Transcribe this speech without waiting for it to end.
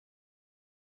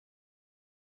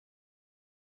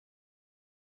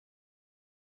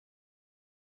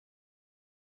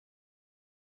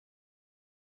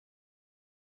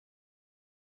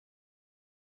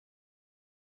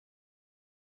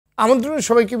আমন্ত্রণ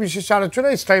সবাইকে বিশেষ আলোচনা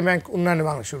ইসলামী ব্যাংক উন্নয়ন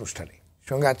বাংলাদেশ অনুষ্ঠানে।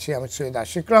 সঙ্গে আছি আমি সৈয়দ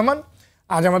আশিক রহমান।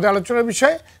 আজ আমাদের আলোচনার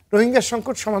বিষয় রোহিঙ্গা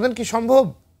সংকট সমাধান কি সম্ভব।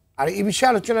 আর এই বিষয়ে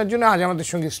আলোচনার জন্য আজ আমাদের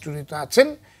সঙ্গে স্টুডিওতে আছেন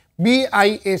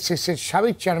BISS এর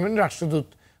সাবেক চেয়ারম্যান রাষ্ট্রদূত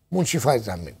মুন্সি ফয়েজ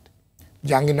আহমেদ,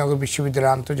 জাহাঙ্গীরনগর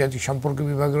বিশ্ববিদ্যালয়ের আন্তর্জাতিক সম্পর্ক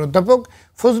বিভাগের অধ্যাপক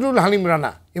ফজলুল হালিম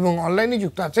রানা এবং অনলাইনে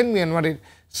যুক্ত আছেন মিয়ানমারের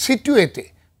সিটুয়েতে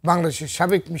বাংলাদেশের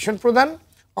সাবেক মিশন প্রধান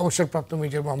অবসরপ্রাপ্ত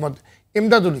মেজর মোহাম্মদ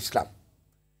এমদাদুল ইসলাম।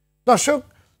 দর্শক,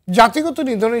 জাতিগত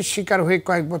নিধনের শিকার হয়ে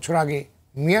কয়েক বছর আগে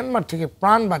মিয়ানমার থেকে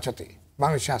প্রাণ বাঁচাতে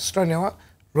বাংলাদেশে আশ্রয় নেওয়া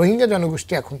রোহিঙ্গা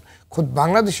জনগোষ্ঠী এখন খোদ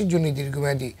বাংলাদেশের জন্য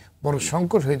দীর্ঘমেয়াদী বড়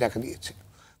সংকট হয়ে দেখা দিয়েছে।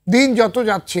 দিন যত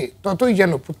যাচ্ছে ততই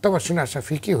যেন প্রত্যাবাসনের আশা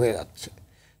ফিকে হয়ে যাচ্ছে।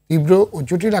 তীব্র ও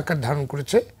জটিল আকার ধারণ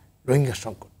করেছে রোহিঙ্গা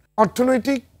সংকট।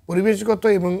 অর্থনৈতিক, পরিবেশগত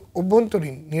এবং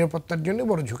অভ্যন্তরীণ নিরাপত্তার জন্য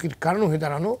বড় ঝুঁকির কারণ হয়ে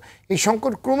দাঁড়ানো এই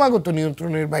সংকট ক্রমাগত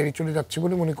নিয়ন্ত্রণের বাইরে চলে যাচ্ছে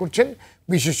বলে মনে করছেন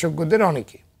বিশেষজ্ঞদের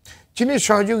অনেকে। চীনের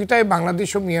সহযোগিতায় বাংলাদেশ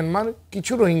ও মিয়ানমার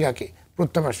কিছু রোহিঙ্গাকে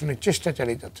প্রত্যাবাসনের চেষ্টা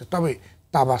চালিয়ে যাচ্ছে, তবে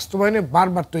তা বাস্তবায়নে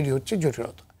বারবার তৈরি হচ্ছে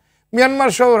জটিলতা।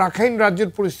 মিয়ানমার সহ রাখাইন রাজ্যের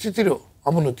পরিস্থিতিরও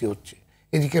অবনতি হচ্ছে।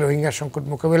 এদিকে রোহিঙ্গা সংকট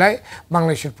মোকাবেলায়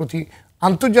বাংলাদেশের প্রতি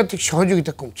আন্তর্জাতিক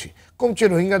সহযোগিতা কমছে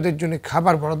রোহিঙ্গাদের জন্য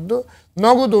খাবার বরাদ্দ,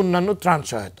 নগদ ও অন্যান্য ত্রাণ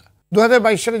সহায়তা।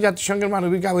 2022 সালে জাতিসংঘের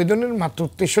মানবিক আবেদনের মাত্র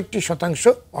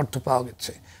 63% অর্থ পাওয়া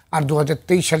গেছে, আর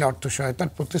 2023 সালে অর্থ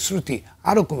সহায়তার প্রতিশ্রুতি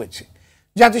আরও কমেছে।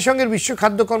 জাতিসংঘের বিশ্ব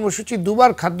খাদ্য কর্মসূচি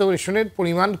দুবার খাদ্য রেশনের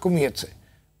পরিমাণ কমিয়েছে।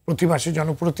 প্রতি মাসে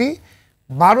জনপ্রতি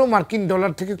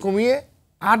 $12 থেকে কমিয়ে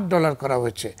 $8 করা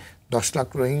হয়েছে। 10 লাখ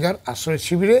রোহিঙ্গার আশ্রয়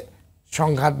শিবিরে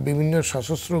সংঘাত, বিভিন্ন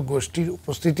সশস্ত্র গোষ্ঠীর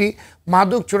উপস্থিতি,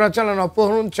 মাদক চোরাচালান,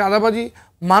 অপহরণ, চাঁদাবাজি,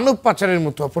 মানব পাচারের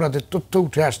মতো অপরাধের তথ্য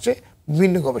উঠে আসছে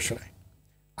বিভিন্ন গবেষণায়।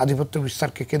 আধিপত্য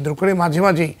বিস্তারকে কেন্দ্র করে মাঝে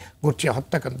মাঝেই ঘটছে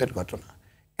হত্যাকাণ্ডের ঘটনা।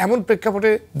 এমন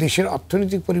প্রেক্ষাপটে দেশের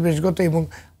অর্থনৈতিক, পরিবেশগত এবং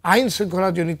আইন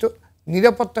শৃঙ্খলাজনিত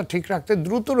নিরাপত্তা ঠিক রাখতে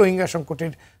দ্রুত রোহিঙ্গা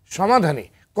সংকটের সমাধানে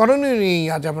করণীয় নিয়েই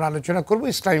আজ আমরা আলোচনা করব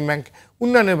ইসলামী ব্যাংক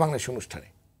উন্নয়নের বাংলাদেশ অনুষ্ঠানে।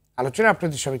 আলোচনায়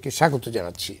আপনাদের সবাইকে স্বাগত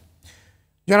জানাচ্ছি।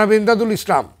 জনাব এমদাদুল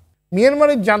ইসলাম,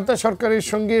 মিয়ানমারের জান্তা সরকারের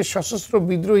সঙ্গে সশস্ত্র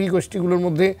বিদ্রোহী গোষ্ঠীগুলোর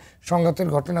মধ্যে সংঘাতের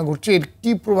ঘটনা ঘটছে, এর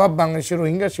কি প্রভাব বাংলাদেশের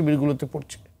রোহিঙ্গা শিবিরগুলোতে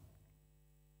পড়ছে?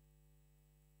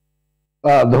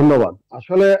 ধন্যবাদ।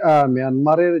 আসলে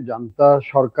মিয়ানমারের জান্তা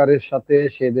সরকারের সাথে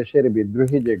সে দেশের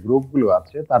বিদ্রোহী যে গ্রুপগুলো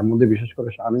আছে তার মধ্যে বিশেষ করে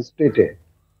শান স্টেটে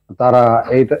তারা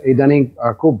ইদানিং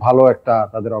খুব ভালো একটা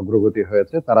তাদের অগ্রগতি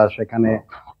হয়েছে। তারা সেখানে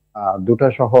 2টা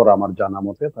শহর আমার জানা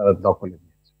মতে তারা দখলে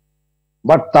নিয়েছে।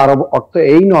 বাট তার অর্থ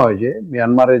এই নয় যে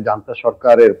মিয়ানমারের জান্তা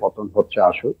সরকারের পতন হচ্ছে।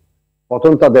 আসুক,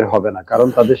 পতন তাদের হবে না, কারণ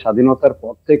তাদের স্বাধীনতার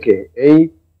পর থেকে এই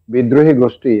বিদ্রোহী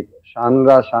গোষ্ঠীর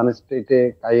শানরা শান স্টেটে,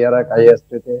 কাইয়ারা কাইয়া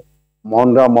স্টেটে,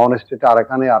 মনরা মন স্টেটে,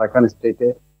 আরাকান স্টেটে,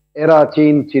 এরা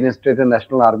চীন স্টেটের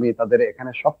ন্যাশনাল আর্মি, তাদের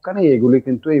এখানে সবখানে এগুলি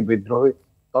কিন্তু এই বিদ্রোহী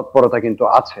তৎপরতা কিন্তু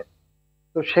আছে।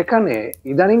 তো সেখানে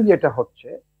ইদানিং যেটা হচ্ছে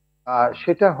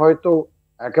সেটা হয়তো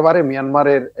একেবারে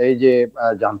মিয়ানমারের এই যে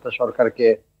জান্তা সরকারকে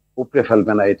উপড়ে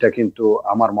ফেলবে না, এটা কিন্তু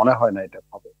আমার মনে হয় না এটা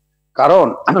হবে। কারণ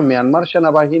মিয়ানমার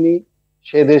সেনাবাহিনী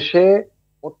সে দেশে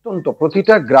অত্যন্ত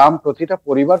প্রতিটা গ্রাম, প্রতিটা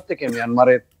পরিবার থেকে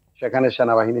মিয়ানমারের সেখানে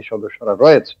সেনাবাহিনীর সদস্যরা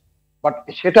রয়েছে। বাট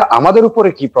সেটা আমাদের উপরে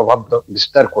কি প্রভাব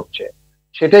বিস্তার করছে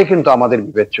সেটাই কিন্তু আমাদের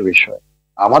বিবেচ্য বিষয়।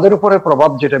 আমাদের উপরে প্রভাব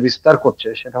যেটা বিস্তার করছে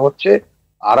সেটা হচ্ছে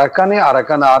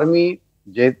আরাকান আর্মি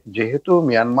যেহেতু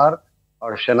মিয়ানমার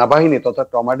সেনাবাহিনী তথা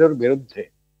টর্নেডোর বিরুদ্ধে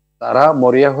তারা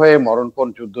মরিয়া হয়ে মরণপণ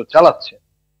যুদ্ধ চালাচ্ছে,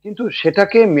 কিন্তু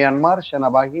সেটাকে মিয়ানমার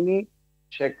সেনাবাহিনী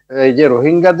এই যে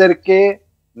রোহিঙ্গাদেরকে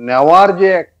নেওয়ার যে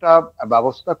একটা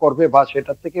ব্যবস্থা করবে বা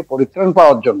সেটা থেকে পরিত্রাণ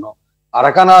পাওয়ার জন্য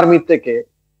আরাকান আর্মি থেকে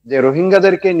যে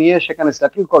রোহিঙ্গাদেরকে নিয়ে সেখানে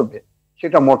সেটেল করবে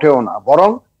সেটা মোটেও না। বরং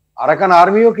আরাকান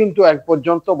আর্মিও কিন্তু এক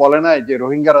পর্যন্ত বলে নাই যে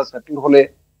রোহিঙ্গারা সেটেল হলে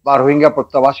বা রোহিঙ্গা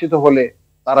প্রত্যাবাসিত হলে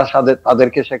তারা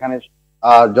তাদেরকে সেখানে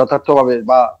যথার্থভাবে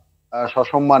বা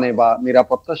সসম্মানে বা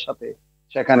নিরাপত্তার সাথে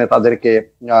সেখানে তাদেরকে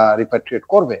রিপ্যাট্রিয়েট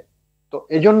করবে। তো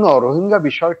এই জন্য রোহিঙ্গা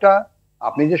বিষয়টা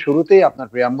আপনি যে শুরুতেই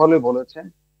আপনার প্রিয়াম্বলে বলেছেন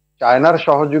চায়নার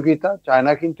সহযোগিতা,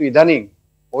 চায়না কিন্তু ইদানিং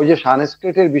ওই যে শান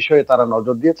স্টেটের বিষয়ে তারা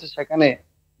নজর দিয়েছে, সেখানে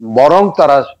বরং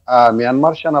তারা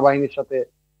মিয়ানমার সেনাবাহিনীর সাথে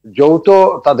যৌথ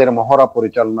তাদের মহড়া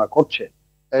পরিচালনা করছে।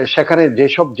 সেখানে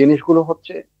যেসব জিনিসগুলো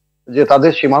হচ্ছে যে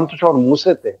তাদের সীমান্ত শহর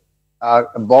মুসেতে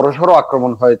বড়সড়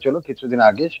আক্রমণ হয়েছিল কিছুদিন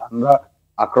আগে, শানরা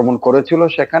আক্রমণ করেছিল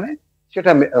সেখানে,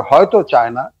 সেটা হয়তো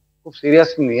চায়না খুব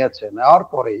সিরিয়াসলি নিয়েছে। নেওয়ার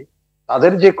পরেই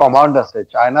তাদের যে কমান্ড আছে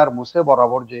চায়নার মুসে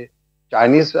বরাবর যে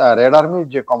চাইনিজ রেড আর্মির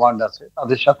যে কমান্ড আছে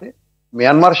তাদের সাথে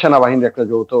মিয়ানমার সেনাবাহিনীর একটা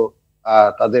যৌথ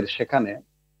তাদের সেখানে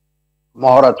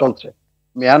মহড়া চলছে।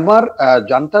 মিয়ানমার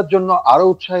জান্তার জন্য আরো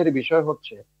উৎসাহের বিষয়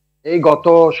হচ্ছে এই গত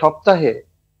সপ্তাহ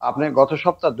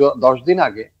 10 দিন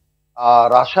আগে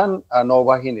রাশিয়ান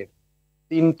নৌবাহিনীর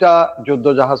 3টা যুদ্ধ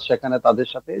জাহাজ সেখানে তাদের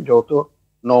সাথে যৌথ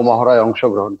নৌমহড়ায়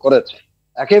অংশগ্রহণ করেছে।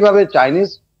 একইভাবে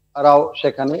চাইনিজরাও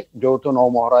সেখানে যৌথ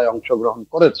নৌমহড়ায় অংশগ্রহণ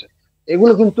করেছে।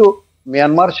 এগুলো কিন্তু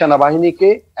মিয়ানমার সেনাবাহিনীকে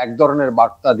এক ধরনের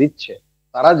বার্তা দিচ্ছে,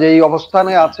 তারা যেই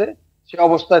অবস্থানে আছে সে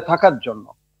অবস্থায় থাকার জন্য।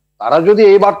 তারা যদি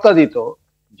এই বার্তা দিত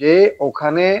যে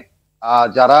ওখানে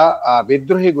যারা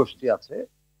বিদ্রোহী গোষ্ঠী আছে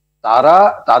তারা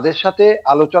তাদের সাথে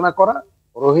আলোচনা করা,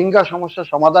 রোহিঙ্গা সমস্যা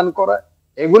সমাধান করা,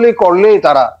 এগুলি করলেই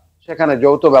তারা সেখানে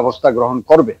যৌথ ব্যবস্থা গ্রহণ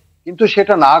করবে। কিন্তু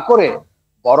সেটা না করে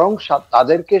বরং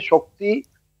তাদেরকে শক্তি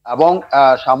এবং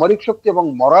সামরিক শক্তি এবং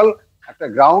মরাল একটা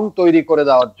গ্রাউন্ড তৈরি করে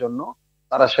দেওয়ার জন্য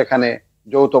তারা সেখানে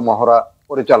যৌথ মহড়া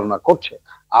পরিচালনা করছে।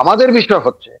 আমাদের বিষয়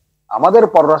হচ্ছে, আমাদের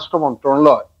পররাষ্ট্র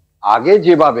মন্ত্রণালয় আগে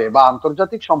যেভাবে বা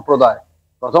আন্তর্জাতিক সম্প্রদায়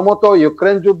প্রথমত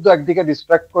ইউক্রেন যুদ্ধ একদিকে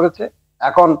ডিস্ট্রাক্ট করেছে,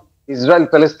 এখন ইসরায়েল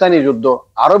প্যালেস্তাইনি যুদ্ধ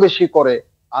আরো বেশি করে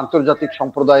আন্তর্জাতিক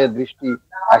সম্প্রদায়ের দৃষ্টি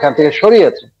এখান থেকে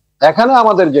সরিয়েছে। এখানে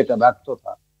আমাদের যেটা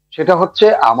ব্যর্থতা সেটা হচ্ছে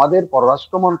আমাদের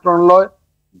পররাষ্ট্র মন্ত্রণালয়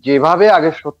যেভাবে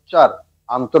আগে সোচ্চার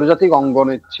আন্তর্জাতিক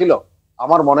অঙ্গনে ছিল,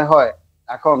 আমার মনে হয়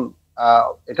এখন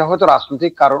এটা হয়তো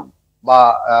রাজনৈতিক কারণ বা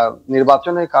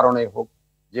নির্বাচনের কারণে হোক,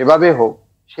 যেভাবে হোক,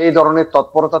 সেই ধরনের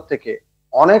তৎপরতার থেকে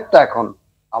অনেকটা এখন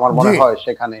আমার মনে হয়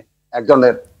সেখানে এক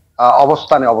ধরনের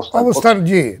অবস্থান।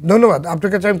 জি, ধন্যবাদ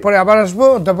আপনার কাছে। আমি পরে আবার আসবো।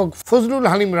 অধ্যাপক ফজলুল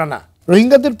হালিম রানা,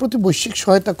 রোহিঙ্গাদের প্রতি বৈশ্বিক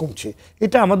সহায়তা কমছে,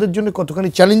 এটা আমাদের জন্য কতখানি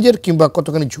চ্যালেঞ্জের কিংবা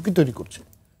কতখানি ঝুঁকি তৈরি করছে?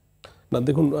 না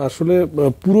দেখুন, আসলে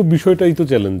পুরো বিষয়টাই তো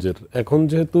চ্যালেঞ্জের। এখন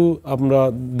যেহেতু আমরা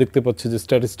দেখতে পাচ্ছি যে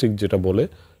স্ট্যাটিস্টিক যেটা বলে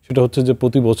সেটা হচ্ছে যে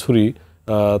প্রতি বছরই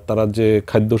তারা যে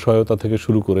খাদ্য সহায়তা থেকে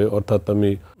শুরু করে, অর্থাৎ আমি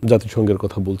জাতিসংঘের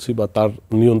কথা বলছি বা তার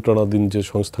নিয়ন্ত্রণাধীন যে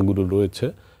সংস্থাগুলো রয়েছে,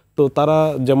 তো তারা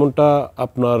যেমনটা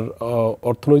আপনার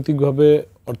অর্থনৈতিকভাবে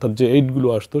অর্থাৎ যে এইডগুলো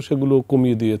আসতো সেগুলো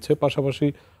কমিয়ে দিয়েছে। পাশাপাশি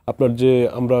আপনার যে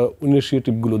আমরা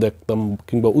ইনিশিয়েটিভগুলো দেখতাম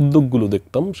কিংবা উদ্যোগগুলো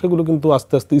দেখতাম সেগুলো কিন্তু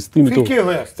আস্তে আস্তে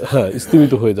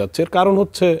স্তিমিত হয়ে যাচ্ছে। এর কারণ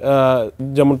হচ্ছে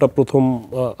যেমনটা প্রথম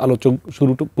আলোচক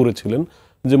শুরু করেছিলেন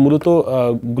যে মূলত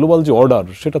গ্লোবাল যে অর্ডার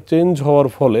সেটা চেঞ্জ হওয়ার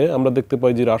ফলে আমরা দেখতে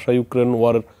পাই যে রাশিয়া ইউক্রেন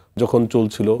ওয়ার যখন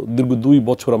চলছিল দীর্ঘ 2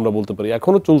 বছর আমরা বলতে পারি,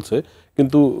 এখনো চলছে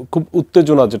কিন্তু খুব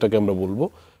উত্তেজনা যেটাকে আমরা বলবো,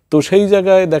 তো সেই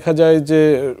জায়গায় দেখা যায় যে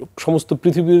সমস্ত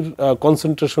পৃথিবীর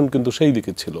কনসেন্ট্রেশন কিন্তু সেই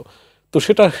দিকে ছিল। তো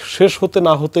সেটা শেষ হতে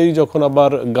না হতেই যখন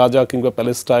আবার গাজা কিংবা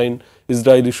প্যালেস্টাইন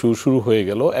ইসরায়েল ইস্যু শুরু হয়ে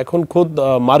গেল, এখন খোদ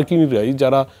মার্কিনিরাই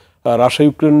যারা রাশিয়া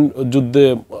ইউক্রেন যুদ্ধে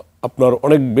আপনার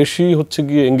অনেক বেশি হচ্ছে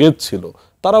গিয়ে এঙ্গেজ ছিল,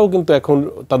 তারাও কিন্তু এখন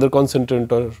তাদের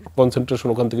কনসেন্ট্রেশন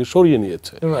ওখান থেকে সরিয়ে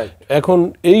নিয়েছে। এখন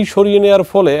এই সরিয়ে নেওয়ার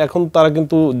ফলে এখন তারা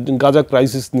কিন্তু গাজা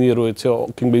ক্রাইসিস নিয়ে রয়েছে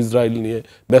কিংবা ইসরায়েল নিয়ে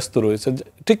ব্যস্ত রয়েছে।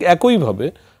 ঠিক একইভাবে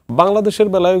বাংলাদেশের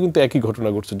বেলায়ও কিন্তু একই ঘটনা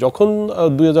ঘটছে। যখন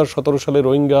 2017 সালে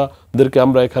রোহিঙ্গাদেরকে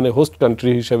আমরা এখানে হোস্ট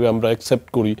কান্ট্রি হিসেবে আমরা অ্যাকসেপ্ট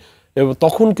করি, এবং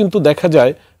তখন কিন্তু দেখা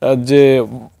যায় যে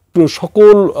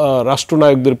সকল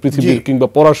রাষ্ট্রনায়কদের পৃথিবীর কিংবা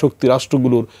পরাশক্তি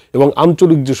রাষ্ট্রগুলোর এবং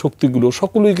আঞ্চলিক যে শক্তিগুলো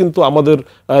সকলেই কিন্তু আমাদের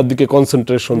দিকে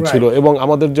কনসেন্ট্রেশন ছিল, এবং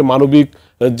আমাদের যে মানবিক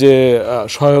যে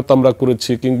সহায়তা আমরা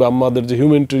করেছি কিংবা আমাদের যে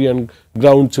হিউম্যানিটেরিয়ান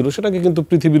গ্রাউন্ড ছিল সেটাকে কিন্তু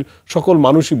পৃথিবীর সকল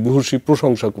মানুষই ভূয়সী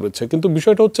প্রশংসা করেছে। কিন্তু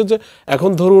বিষয়টা হচ্ছে যে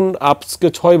এখন ধরুন আজকে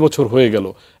 6 বছর হয়ে গেল,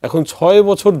 এখন 6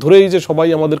 বছর ধরেই যে সবাই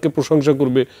আমাদেরকে প্রশংসা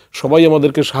করবে, সবাই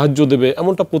আমাদেরকে সাহায্য দেবে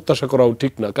এমনটা প্রত্যাশা করাও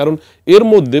ঠিক না, কারণ এর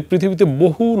মধ্যে পৃথিবীতে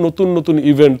বহু নতুন নতুন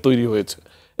ইভেন্ট তৈরি হয়েছে।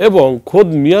 এবং খোদ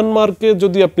মিয়ানমারকে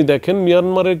যদি আপনি দেখেন,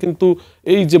 মিয়ানমারের কিন্তু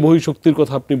এই যে বহিঃশক্তির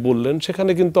কথা আপনি বললেন,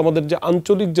 সেখানে কিন্তু আমাদের যে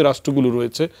আঞ্চলিক যে রাষ্ট্রগুলো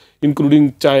রয়েছে ইনক্লুডিং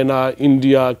চায়না,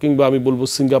 ইন্ডিয়া কিংবা আমি বলবো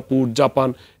সিঙ্গাপুর, জাপান,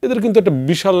 এদের কিন্তু একটা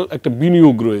বিশাল একটা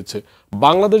বিনিয়োগ রয়েছে।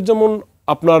 বাংলাদেশ যেমন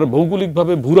আপনার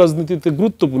ভৌগোলিকভাবে ভূ রাজনীতিতে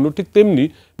গুরুত্বপূর্ণ, ঠিক তেমনি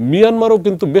মিয়ানমারও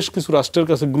কিন্তু বেশ কিছু রাষ্ট্রের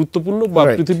কাছে গুরুত্বপূর্ণ বা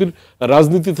পৃথিবীর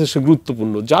রাজনীতিতে সে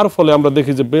গুরুত্বপূর্ণ, যার ফলে আমরা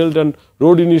দেখি যে বেল্ট অ্যান্ড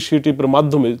রোড ইনিশিয়েটিভের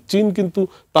মাধ্যমে চীন কিন্তু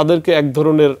তাদেরকে এক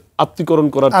ধরনের আত্মীকরণ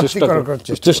করার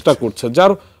চেষ্টা করছে,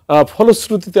 যার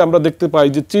ফলশ্রুতিতে আমরা দেখতে পাই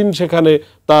যে চীন সেখানে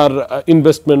তার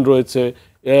ইনভেস্টমেন্ট রয়েছে,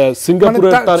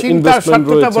 সিঙ্গাপুরের তার ইনভেস্টমেন্ট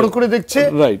রয়েছে, বড় করে দেখছে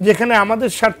যেখানে আমাদের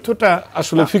স্বার্থটা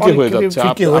আসলে ফিকে হয়ে যাচ্ছে,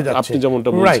 আপনি যেমনটা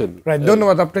বলছেন।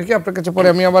 ধন্যবাদ আপনাকে। আপনার কাছে পরে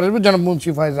আমি আবার আসবো। জনাব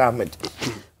মুন্সি ফয়েজ আহমেদ,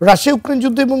 রাশিয়া ইউক্রেন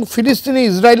যুদ্ধ এবং ফিলিস্তিনে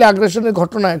ইসরায়েলি আগ্রাসনের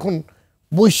ঘটনা এখন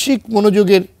বৈশ্বিক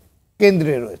মনোযোগের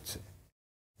কেন্দ্রে রয়েছে।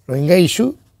 রোহিঙ্গা ইস্যু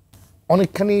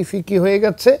অনেকখানি ফিকে হয়ে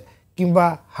গেছে কিংবা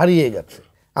হারিয়ে গেছে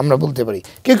আমরা বলতে পারি।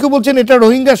 কেউ কেউ বলছেন এটা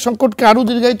রোহিঙ্গার সংকটকে আরো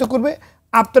দীর্ঘায়িত করবে।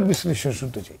 আপনার বিশ্লেষণ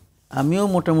শুনতে চাই। আমিও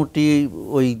মোটামুটি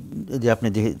ওই যে আপনি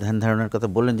যে ধারণার কথা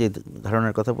বললেন, যে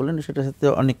ধারণার কথা বললেন সেটার সাথে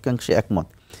অনেকাংশে একমত।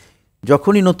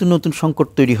 যখনই নতুন নতুন সংকট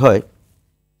তৈরি হয়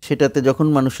সেটাতে যখন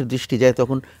মানুষের দৃষ্টি যায়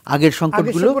তখন আগের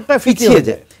সংকটগুলো পিছিয়ে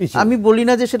যায়। আমি বলি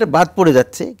না যে সেটা বাদ পড়ে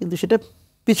যাচ্ছে, কিন্তু সেটা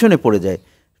পিছনে পড়ে যায়।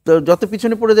 তো যত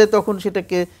পিছনে পড়ে যায় তখন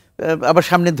সেটাকে আবার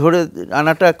সামনে ধরে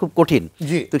আনাটা খুব কঠিন।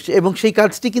 তো এবং সেই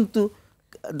কাজটি কিন্তু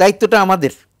দায়িত্বটা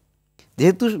আমাদের,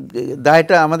 যেহেতু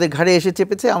দায়টা আমাদের ঘাড়ে এসে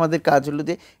চেপেছে, আমাদের কাজ হলো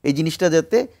যে এই জিনিসটা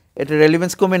যাতে এটা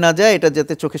রেলিভেন্স কমে না যায়, এটা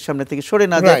যাতে চোখের সামনে থেকে সরে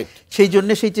না যায়, সেই জন্য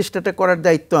সেই চেষ্টাটা করার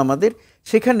দায়িত্ব আমাদের।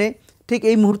 সেখানে ঠিক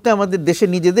এই মুহূর্তে আমাদের দেশে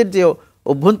নিজেদের যে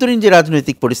অভ্যন্তরীণ যে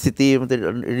রাজনৈতিক পরিস্থিতি, আমাদের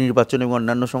নির্বাচন এবং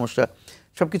অন্যান্য সমস্যা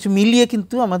সব কিছু মিলিয়ে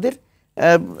কিন্তু আমাদের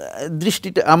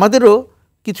দৃষ্টিটা, আমাদেরও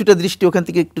কিছুটা দৃষ্টি ওখান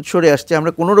থেকে একটু সরে আসছে।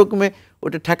 আমরা কোনো রকমে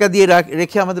ওটা ঠেকা দিয়ে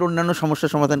রেখে আমাদের অন্যান্য সমস্যা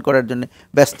সমাধান করার জন্য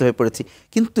ব্যস্ত হয়ে পড়েছি।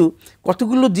 কিন্তু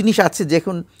কতগুলো জিনিস আছে যে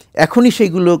এখনই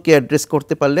সেইগুলোকে অ্যাড্রেস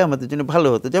করতে পারলে আমাদের জন্য ভালো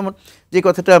হতো। যেমন যে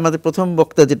কথাটা আমাদের প্রথম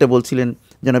বক্তা যেটা বলছিলেন,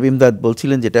 জনাব ইমদাদ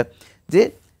বলছিলেন, যেটা যে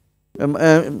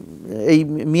এই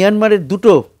মিয়ানমারের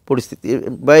দুটো পরিস্থিতি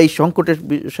বা এই সংকটের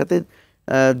সাথে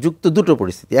যুক্ত দুটো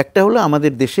পরিস্থিতি। একটা হলো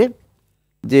আমাদের দেশে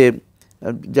যে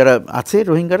যারা আছে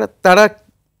রোহিঙ্গারা, তারা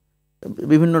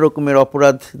বিভিন্ন রকমের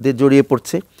অপরাধে জড়িয়ে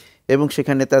পড়ছে এবং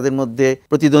সেখানে তাদের মধ্যে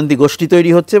প্রতিদ্বন্দ্বী গোষ্ঠী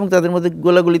তৈরি হচ্ছে এবং তাদের মধ্যে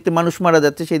গোলাগুলিতে মানুষ মারা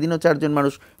যাচ্ছে। সেদিনও 4 জন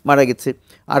মানুষ মারা গেছে।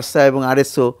 আরসা এবং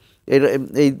আরএসও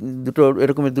এই দুটো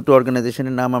এরকমের দুটো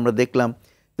অর্গানাইজেশনের নাম আমরা দেখলাম।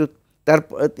 তো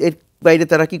এর বাইরে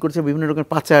তারা কি করছে, বিভিন্ন রকমের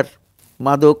পাচার,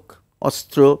 মাদক,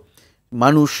 অস্ত্র,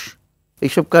 মানুষ,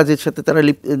 এইসব কাজের সাথে তারা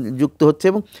যুক্ত হচ্ছে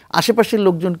এবং আশেপাশের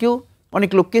লোকজনকেও,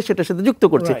 অনেক লোককে সেটার সাথে যুক্ত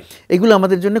করছে। এগুলো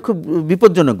আমাদের জন্য খুব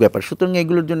বিপজ্জনক ব্যাপার। সুতরাং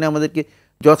এগুলোর জন্য আমাদেরকে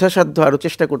যথাসাধ্য আরও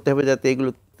চেষ্টা করতে হবে যাতে এগুলো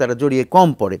তারা জড়িয়ে কম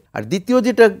পড়ে। আর দ্বিতীয়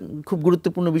যেটা খুব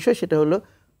গুরুত্বপূর্ণ বিষয়, সেটা হলো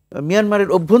মিয়ানমারের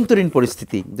অভ্যন্তরীণ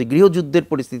পরিস্থিতি, যে গৃহযুদ্ধের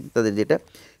পরিস্থিতি তাদের, যেটা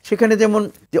সেখানে যেমন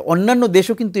যে অন্যান্য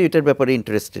দেশও কিন্তু এটার ব্যাপারে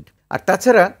ইন্টারেস্টেড। আর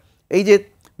তাছাড়া এই যে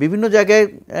বিভিন্ন জায়গায়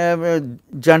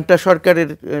জান্টা সরকারের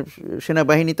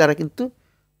সেনাবাহিনী তারা কিন্তু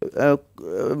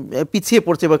পিছিয়ে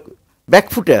পড়ছে বা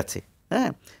ব্যাকফুটে আছে।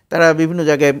 হ্যাঁ, তারা বিভিন্ন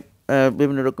জায়গায়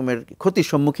বিভিন্ন রকমের ক্ষতির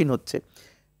সম্মুখীন হচ্ছে।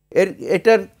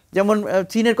 এটার যেমন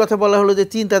চীনের কথা বলা হলো যে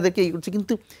চীন তাদেরকে এই করছে,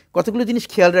 কিন্তু কতগুলো জিনিস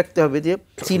খেয়াল রাখতে হবে যে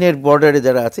চীনের বর্ডারে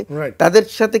যারা আছে তাদের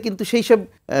সাথে কিন্তু সেই সব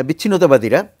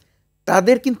বিচ্ছিন্নতাবাদীরা,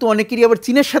 তাদের কিন্তু অনেকেরই আবার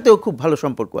চীনের সাথেও খুব ভালো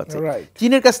সম্পর্ক আছে।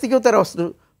 চীনের কাছ থেকেও তারা অস্ত্র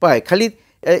পায়। খালি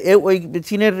ওই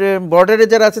চীনের বর্ডারে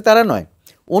যারা আছে তারা নয়,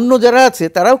 অন্য যারা আছে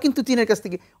তারাও কিন্তু চীনের কাছ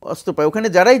থেকে অস্ত্র পায়। ওখানে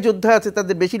যারাই যোদ্ধা আছে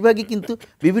তাদের বেশিরভাগই কিন্তু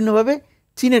বিভিন্নভাবে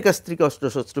চীনের কাছ থেকে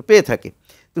অস্ত্রশস্ত্র পেয়ে থাকে।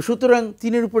 তো সুতরাং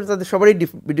চীনের উপরে তাদের সবারই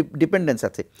ডিপেন্ডেন্স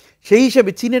আছে। সেই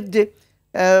হিসাবে চীনের যে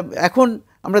এখন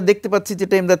আমরা দেখতে পাচ্ছি,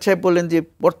 যেটা ইমদাদ সাহেব বললেন, যে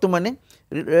বর্তমানে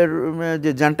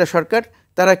যে জান্টা সরকার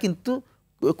তারা কিন্তু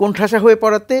কোণঠাসা হয়ে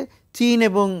পড়াতে চীন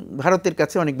এবং ভারতের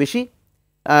কাছে অনেক বেশি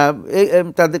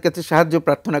তাদের কাছে সাহায্য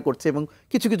প্রার্থনা করছে এবং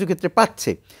কিছু কিছু ক্ষেত্রে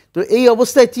পাচ্ছে। তো এই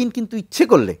অবস্থায় চীন কিন্তু ইচ্ছে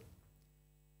করলে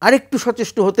আরেকটু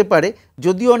সচেষ্ট হতে পারে।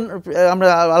 যদিও আমরা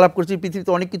আলাপ করছি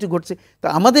পৃথিবীতে অনেক কিছু ঘটছে, তো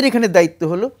আমাদের এখানে দায়িত্ব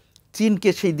হলো চীনকে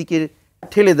সেই দিকে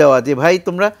ঠেলে দেওয়া, যে ভাই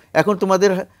তোমরা এখন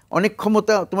তোমাদের অনেক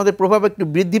ক্ষমতা, তোমাদের প্রভাব একটু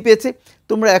বৃদ্ধি পেয়েছে,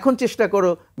 তোমরা এখন চেষ্টা করো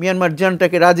মিয়ানমার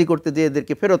জানটাকে রাজি করতে, যে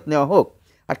এদেরকে ফেরত নেওয়া হোক।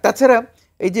 আর তাছাড়া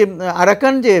এই যে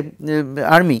আরাকান যে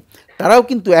আর্মি, তারাও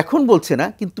কিন্তু এখন বলছে না,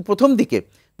 কিন্তু প্রথম দিকে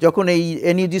যখন এই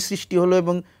এনইউজি সৃষ্টি হলো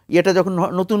এবং এটা যখন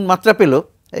নতুন মাত্রা পেল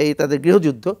এই তাদের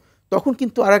গৃহযুদ্ধ, তখন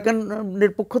কিন্তু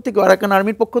আরাকানের পক্ষ থেকে, আরাকান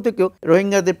আর্মির পক্ষ থেকেও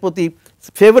রোহিঙ্গাদের প্রতি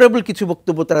ফেভারেবল কিছু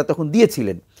বক্তব্য তারা তখন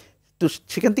দিয়েছিলেন। তো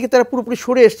সেখান থেকে তারা পুরোপুরি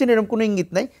সরে এসছেন এরকম কোনো ইঙ্গিত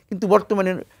নাই, কিন্তু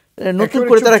বর্তমানে নতুন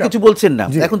করে তারা কিছু বলছেন না,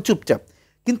 এখন চুপচাপ।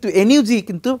 কিন্তু এনইউজি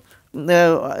কিন্তু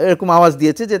এরকম আওয়াজ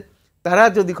দিয়েছে যে তারা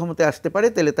যদি ক্ষমতায় আসতে পারে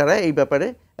তাহলে তারা এই ব্যাপারে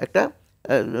একটা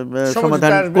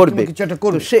সমাধান করবে।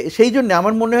 সেই জন্য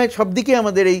আমার মনে হয় সব দিকে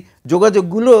আমাদের এই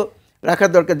যোগাযোগগুলো রাখা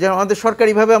দরকার। যেমন আমাদের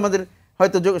সরকারিভাবে আমাদের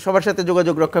হয়তো সবার সাথে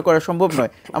যোগাযোগ রক্ষা করা সম্ভব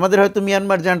নয়, আমাদের হয়তো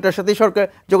মিয়ানমার জান্টার সাথেই সরকার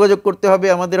যোগাযোগ করতে হবে,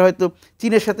 আমাদের হয়তো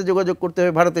চীনের সাথে যোগাযোগ করতে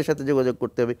হবে, ভারতের সাথে যোগাযোগ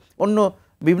করতে হবে, অন্য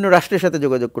বিভিন্ন রাষ্ট্রের সাথে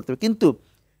যোগাযোগ করতে হবে। কিন্তু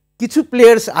কিছু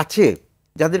প্লেয়ার্স আছে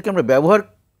যাদেরকে আমরা ব্যবহার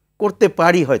করতে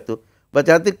পারি হয়তো, বা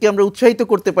যাদেরকে আমরা উৎসাহিত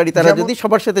করতে পারি, তারা যদি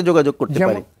সবার সাথে যোগাযোগ করতে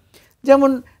পারে। যেমন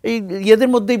এই ইয়েদের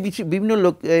মধ্যে বিভিন্ন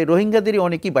লোক, রোহিঙ্গাদেরই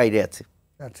অনেকেই বাইরে আছে,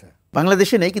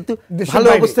 বাংলাদেশে নেই, কিন্তু ভালো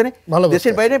অবস্থানে,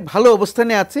 দেশের বাইরে ভালো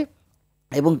অবস্থানে আছে।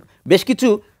 এবং বেশ কিছু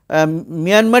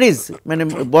মিয়ানমারিজ মানে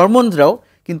বর্মনরাও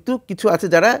কিন্তু কিছু আছে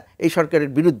যারা এই সরকারের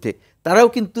বিরুদ্ধে, তারাও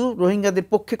কিন্তু রোহিঙ্গাদের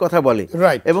পক্ষে কথা বলে।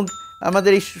 এবং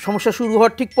আমাদের এই সমস্যা শুরু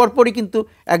হওয়ার ঠিক পরপরই কিন্তু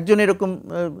একজন এরকম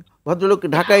ভদ্রলোক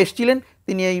ঢাকায় এসেছিলেন,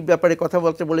 তিনি এই ব্যাপারে কথা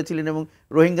বলতে বলেছিলেন এবং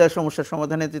রোহিঙ্গা সমস্যার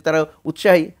সমাধানে যে তারা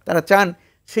উৎসাহী, তারা চান,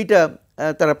 সেইটা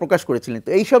তারা প্রকাশ করেছিলেন। তো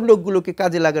এইসব লোকগুলোকে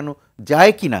কাজে লাগানো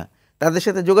যায় কিনা, তাদের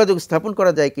সাথে যোগাযোগ স্থাপন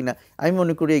করা যায় কিনা, আমি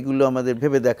মনে করি এগুলো আমাদের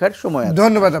ভেবে দেখার সময় আছে।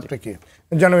 ধন্যবাদ আপনাকে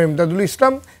জনাব ইমদাদুল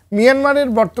ইসলাম। মিয়ানমারের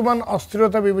বর্তমান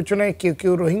অস্থিরতা বিবেচনায় কেউ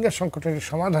কেউ রোহিঙ্গা সংকটের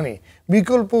সমাধানে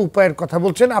বিকল্প উপায়ের কথা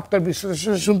বলছেন, আপনার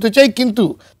বিশ্লেষণ শুনতে চাই, কিন্তু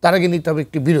তার আগে নিতে হবে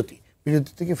একটি বিরতি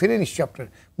থেকে ফিরে নিশ্চয়ই আপনার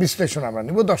বিশ্লেষণ আমরা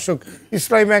নেব। দর্শক,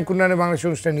 ইসলামী ব্যাংক উন্নয়নে বাংলাদেশ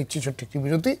অনুষ্ঠানে নিচ্ছি ছোট্ট একটি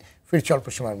বিরতি, ফিরছি অল্প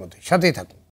সময়ের মধ্যে, সাথেই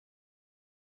থাকুন।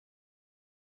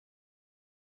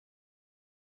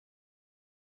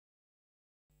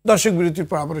 দর্শক বিরতির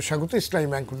পর আবারও স্বাগত ইসলামী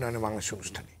ব্যাংক উন্নয়নে বাংলাদেশ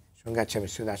অনুষ্ঠানে। সঙ্গে আছে আমি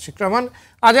সৈয়দ আশিক রহমান।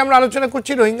 আজ আমরা আলোচনা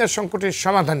করছি রোহিঙ্গা সংকটের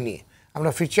সমাধান নিয়ে।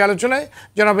 আমরা ফিরছি আলোচনায়।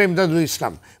 জনাব ইমদাদুল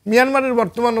ইসলাম, মিয়ানমারের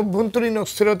বর্তমান অভ্যন্তরীণ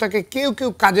অস্থিরতাকে কেউ কেউ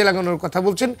কাজে লাগানোর কথা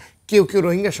বলছেন, কেউ কেউ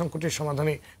রোহিঙ্গা সংকটের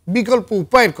সমাধানে বিকল্প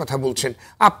উপায়ের কথা বলছেন।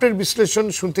 আপনার বিশ্লেষণ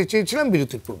শুনতে চেয়েছিলাম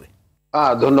বিরতির পূর্বে।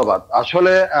 ধন্যবাদ।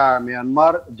 আসলে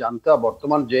মিয়ানমার জান্তা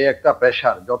বর্তমান যে একটা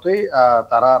প্রেশার, যতই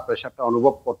তারা প্রেশারটা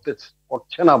অনুভব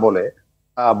করছে না বলে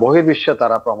বহির্বিশ্বে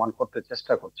তারা প্রমাণ করতে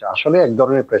চেষ্টা করছে, আসলে এক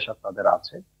ধরনের প্রেশার তাদের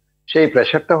আছে। সেই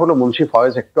প্রেশারটা হলো, মুন্সি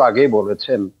ফয়েজ একটু আগেই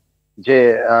বলেছেন যে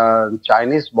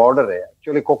চাইনিজ বর্ডারে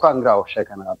অ্যাকচুয়ালি কোকাংরাও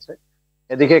সেখানে আছে,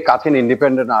 এদিকে কাচিন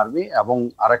ইন্ডিপেন্ডেন্ট আর্মি এবং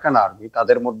আরাকান আর্মি,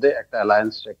 তাদের মধ্যে একটা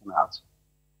অ্যালায়েন্স সেখানে আছে।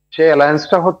 সেই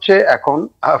অ্যালায়েন্সটা হচ্ছে এখন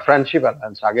ফ্রেন্ডশিপ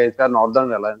অ্যালায়েন্স, আগে এটা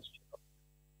নর্দার্ন অ্যালায়েন্স ছিল।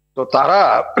 তো তারা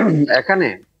এখানে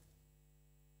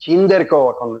চীনদেরকেও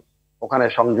এখন ওখানে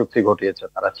সংযুক্তি ঘটিয়েছে,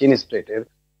 তারা চীন স্টেটের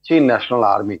চীন ন্যাশনাল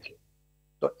আর্মিকে।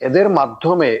 তো এদের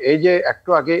মাধ্যমে এই যে একটু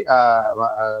আগে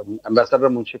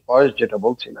অ্যাম্বাসাডার মুন্সি ফয়েজ যেটা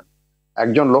বলছিলেন,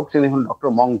 একজন লোক তিনি হন ডক্টর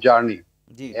মং জার্নি,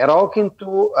 এরাও কিন্তু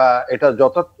এটা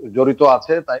যত জড়িত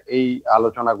আছে তাই এই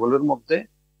আলোচনাগুলোর মধ্যে,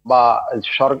 বা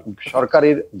সরকারি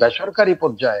বেসরকারি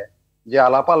পর্যায়ে যে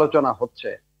আলাপ আলোচনা হচ্ছে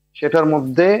সেটার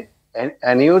মধ্যে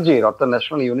এনইউজির অর্থাৎ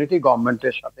ন্যাশনাল ইউনিটি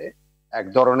গভর্নমেন্টের সাথে এক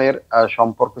ধরনের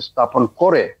সম্পর্ক স্থাপন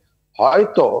করে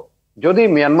হয়তো যদি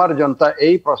মিয়ানমার জনতা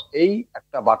এই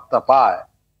একটা বার্তা পায়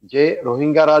যে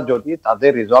রোহিঙ্গারা যদি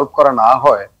তাদের রিজলভ করা না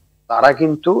হয়, তারা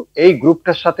কিন্তু এই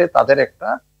গ্রুপটার সাথে তাদের একটা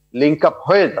লিঙ্ক আপ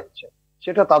হয়ে যাচ্ছে,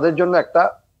 সেটা তাদের জন্য একটা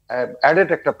অ্যাডেড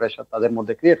একটা প্রেশার তাদের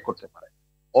মধ্যে ক্রিয়েট করতে পারে।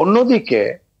 অন্যদিকে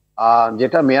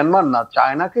যেটা মিয়ানমার না,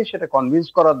 চায়নাকে সেটা কনভিন্স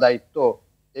করার দায়িত্ব,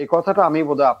 এই কথাটা আমি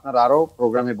বোধহয় আপনার আরো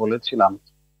প্রোগ্রামে বলেছিলাম,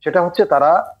 সেটা হচ্ছে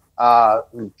তারা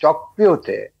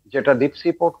চকপিওতে যেটা ডিপ সি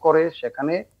পোর্ট করে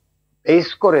সেখানে বেস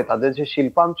করে তাদের যে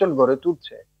শিল্পাঞ্চল গড়ে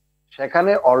তুলছে,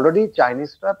 সেখানে অলরেডি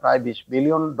চাইনিজরা প্রায় $20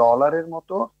 বিলিয়ন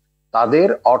মতো তাদের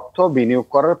অর্থ বিনিয়োগ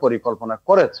করার পরিকল্পনা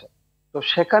করেছে। তো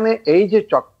সেখানে এই যে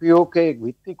চকপিওকে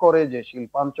ভিত্তি করে যে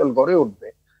শিল্পাঞ্চল গড়ে উঠবে,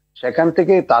 সেখান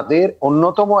থেকে তাদের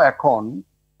অন্যতম এখন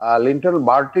লিন্টন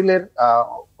বার্টিলের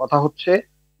কথা হচ্ছে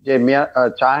যে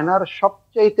চায়নার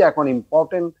সবচেয়ে এখন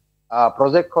ইম্পর্টেন্ট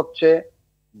প্রজেক্ট হচ্ছে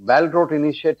বেল্ট রোড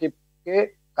ইনিশিয়েটিভকে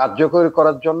কার্যকরী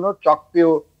করার জন্য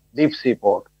চকপিও ডিপ সি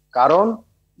পোর্ট। কারণ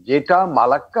যেটা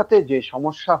মালাক্কাতে যে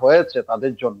সমস্যা হয়েছে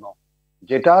তাদের জন্য,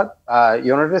 যেটা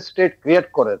ইউনাইটেড স্টেট ক্রিয়েট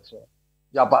করেছে,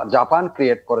 জাপান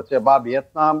ক্রিয়েট করেছে, বা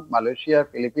ভিয়েতনাম, মালয়েশিয়া,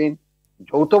 ফিলিপিন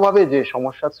যৌথভাবে যে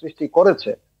সমস্যার সৃষ্টি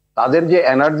করেছে, তাদের যে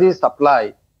এনার্জি সাপ্লাই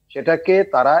সেটাকে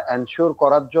তারা এনশিওর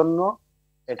করার জন্য,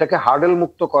 এটাকে হার্ডেল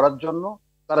মুক্ত করার জন্য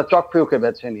তারা চকপিওকে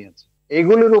বেছে নিয়েছে।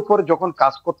 এইগুলির উপর যখন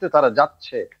কাজ করতে তারা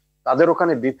যাচ্ছে, তাদের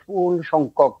ওখানে বিপুল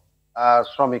সংখ্যক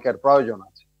শ্রমিকের প্রয়োজন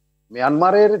আছে।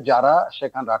 মিয়ানমারের যারা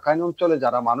সেখানে রাখাইন অঞ্চলে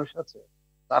যারা মানুষ আছে,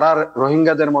 তারা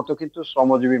রোহিঙ্গাদের মতো কিন্তু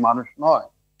শ্রমজীবী মানুষ নয়,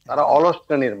 তারা অলস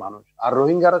শ্রেণীর মানুষ। আর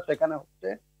রোহিঙ্গারা সেখানে হচ্ছে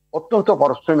অত্যন্ত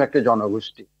পরিশ্রমী একটা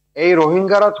জনগোষ্ঠী। এই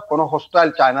রোহিঙ্গারা কোনো হোস্টাইল,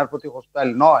 চায়নার প্রতি হোস্টাইল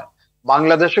নয়,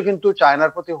 বাংলাদেশও কিন্তু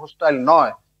চায়নার প্রতি হোস্টাইল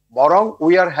নয়, বরং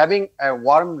we are having a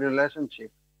worm relationship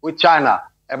with China.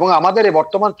 এবং আমাদের এই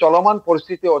বর্তমান চলমান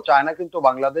পরিস্থিতিও চায়না কিন্তু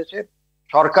বাংলাদেশের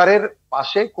সরকারের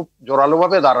পাশে খুব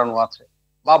জোরালোভাবে দাঁড়ানো আছে,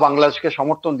 বা বাংলাদেশকে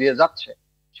সমর্থন দিয়ে যাচ্ছে।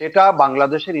 সেটা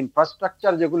বাংলাদেশের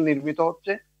ইনফ্রাস্ট্রাকচার যেগুলো নির্মিত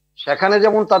হচ্ছে সেখানে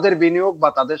যেমন তাদের বিনিয়োগ বা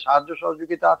তাদের সাহায্য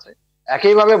সহযোগিতা আছে,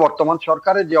 একইভাবে বর্তমান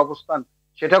সরকারের যে অবস্থান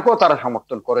সেটাকেও তারা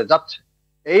সমর্থন করে যাচ্ছে।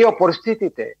 এই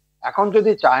পরিস্থিতিতে এখন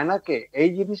যদি চায়নাকে এই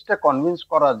জিনিসটা কনভিন্স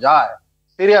করা যায়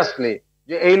সিরিয়াসলি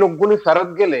যে এই লোকগুলি ফেরত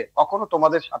গেলে কখনো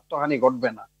তোমাদের স্বার্থহানি ঘটবে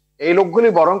না, এই লোকগুলি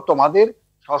বরং তোমাদের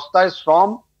সস্তায় শ্রম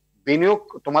বিনিয়োগ,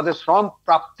 তোমাদের শ্রম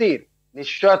প্রাপ্তির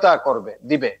নিশ্চয়তা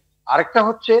দিবে। আরেকটা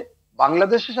হচ্ছে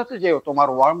বাংলাদেশের সাথে যে তোমার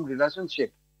ওয়ার্ম রিলেশনশিপ,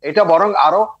 এটা বরং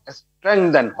আরো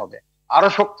স্ট্রেংথেন হবে, আরো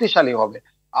শক্তিশালী হবে।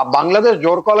 আর বাংলাদেশ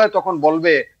জোর কলায় তখন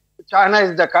বলবে China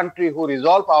is the country who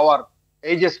resolve hour,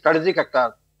 এই যে স্ট্র্যাটেজিক একটা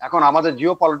এখন আমাদের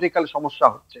জিও পলিটিক্যাল সমস্যা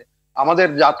হচ্ছে, আমাদের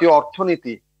জাতীয়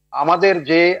অর্থনীতি, আমাদের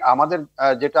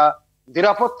যেটা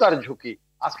নিরাপত্তার ঝুঁকি,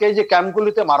 আজকে এই যে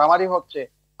ক্যাম্পগুলিতে মারামারি হচ্ছে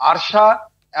আরশা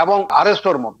এবং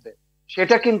আরএসটোর মধ্যে,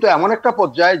 সেটা কিন্তু এমন একটা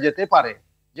পর্যায়ে যেতে পারে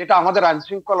যেটা আমাদের আইন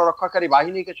শৃঙ্খলা রক্ষাকারী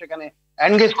বাহিনীকে সেখানে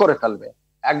এনগেজ করে ফেলবে।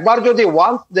 একবার যদি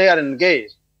ওয়ান্স দে আর এনগেজ,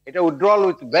 এটা উইথড্রল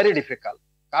উইথ ভেরি ডিফিকাল্ট,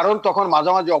 কারণ তখন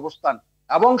মাঝামাঝি অবস্থান।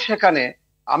 এবং সেখানে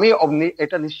আমি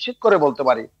এটা নিশ্চিত করে বলতে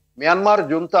পারি মিয়ানমার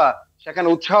জুনতা সেখানে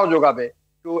উৎসাহ যোগাবে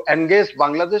টু এনগেজ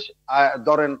বাংলাদেশ,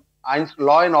 ধরেন আইন ল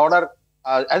অ্যান্ড অর্ডার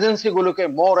এজেন্সি গুলোকে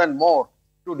more and more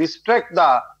to distract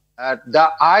the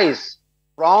ice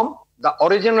from the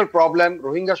original problem,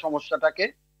 Rohingya সমস্যাটাকে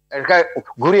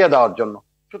ঘুরিয়ে দেওয়ার জন্য।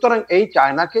 সুতরাং এই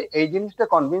চায়নাকে এই জিনিসটা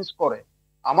কনভিন্স করে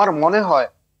আমার মনে হয়,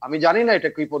 আমি জানি না এটা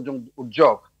কি পর্যন্ত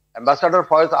উদ্যোগ, অ্যাম্বাসাডর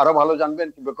ফয়েজ আরো ভালো জানবেন,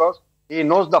 because he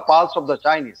knows the pulse of the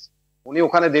Chinese. উনি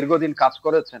ওখানে দীর্ঘদিন কাজ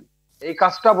করেছেন। এই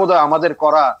কাজটা বোধহয় আমাদের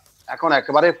করা এখন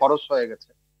একেবারে ফরজ হয়ে গেছে,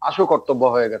 আশু কর্তব্য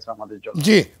হয়ে গেছে আমাদের জন্য।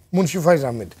 জি, মুন্সি ফয়েজ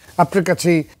আহমেদ, আপনার কাছে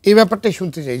এই ব্যাপারটাই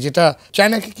শুনতে চাই, যেটা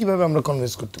চায়নাকে কিভাবে আমরা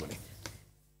কনভিন্স করতে পারি?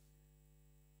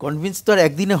 কনভিন্স তো আর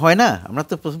একদিনে হয় না, আমরা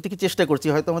তো প্রথম থেকে চেষ্টা করছি,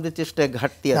 হয়তো আমাদের চেষ্টা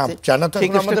ঘাটতি আছে। চায়না তো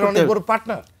এখন আমাদের অনেক বড়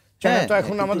পার্টনার, চায়না তো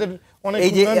এখন আমাদের অনেক।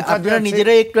 এই যে আপনারা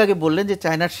নিজেরাই একটু আগে বললেন যে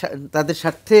চায়নার তাদের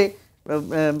স্বার্থে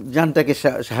যানটাকে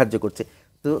সাহায্য করছে,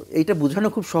 তো এইটা বোঝানো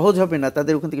খুব সহজ হবে না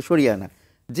তাদের ওখান থেকে সরিয়ে আনা,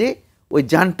 যে ওই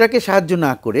যানটাকে সাহায্য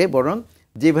না করে বরং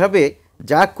যেভাবে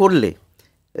যা করলে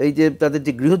এই যে তাদের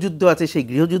যে গৃহযুদ্ধ আছে সেই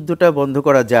গৃহযুদ্ধটা বন্ধ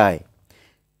করা যায়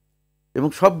এবং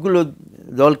সবগুলো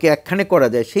দলকে একখানে করা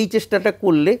যায়, সেই চেষ্টাটা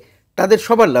করলে তাদের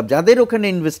সবার লাভ। যাদের ওখানে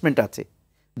ইনভেস্টমেন্ট আছে,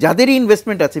 যাদেরই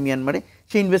ইনভেস্টমেন্ট আছে মিয়ানমারে,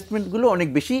 সেই ইনভেস্টমেন্টগুলো অনেক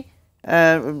বেশি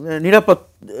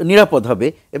নিরাপদ হবে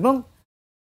এবং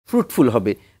ফ্রুটফুল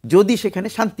হবে যদি সেখানে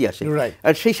শান্তি আসে।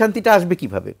 আর সেই শান্তিটা আসবে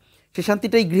কিভাবে? সেই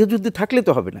শান্তিটা এই গৃহযুদ্ধে থাকলে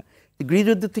তো হবে না,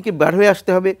 গৃহযুদ্ধ থেকে বার হয়ে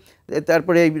আসতে হবে,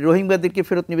 তারপরে এই রোহিঙ্গাদেরকে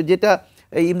ফেরত নেবে। যেটা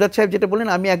ইমদাদ সাহেব যেটা বলেন,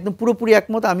 আমি একদম পুরোপুরি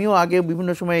একমত। আমিও আগে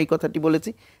বিভিন্ন সময় এই কথাটি বলেছি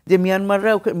যে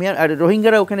মিয়ানমাররা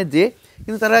রোহিঙ্গারা ওখানে যে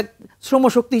কিন্তু তারা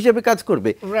শ্রমশক্তি হিসেবে কাজ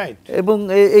করবে এবং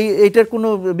এইটার কোনো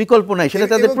বিকল্প নাই, সেটা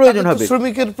তাদের প্রয়োজন হবে,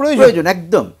 শ্রমিকের প্রয়োজন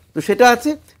একদম। তো সেটা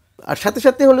আছে। আর সাথে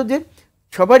সাথে হলো যে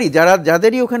সবারই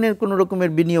যাদেরই ওখানে কোনো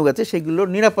রকমের বিনিয়োগ আছে সেগুলোর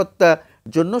নিরাপত্তার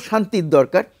জন্য শান্তির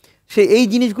দরকার। এই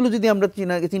জিনিসগুলো যদি আমরা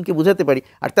চীনকে বোঝাতে পারি।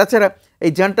 আর তাছাড়া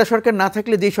এই জান্টা সরকার না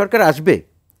থাকলে যেই সরকার আসবে,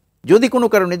 যদি কোনো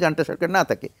কারণে জান্টা সরকার না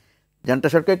থাকে, জান্টা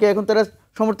সরকারকে এখন তারা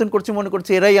সমর্থন করছে, মনে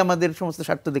করছে এরাই আমাদের সমস্ত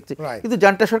স্বার্থ দেখছে, কিন্তু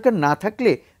জান্টা সরকার না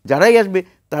থাকলে যারাই আসবে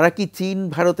তারা কি চীন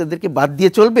ভারত এদেরকে বাদ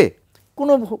দিয়ে চলবে?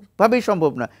 কোনোভাবেই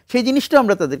সম্ভব না। সেই জিনিসটা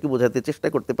আমরা তাদেরকে বোঝাতে চেষ্টা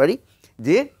করতে পারি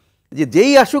যে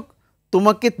যেই আসুক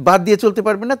তোমাকে বাদ দিয়ে চলতে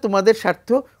পারবে না, তোমাদের স্বার্থ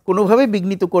কোনোভাবেই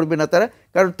বিঘ্নিত করবে না তারা,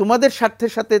 কারণ তোমাদের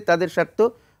স্বার্থের সাথে তাদের স্বার্থ,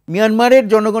 মিয়ানমারের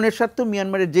জনগণের স্বার্থ,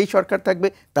 মিয়ানমারের যেই সরকার থাকবে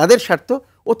তাদের স্বার্থ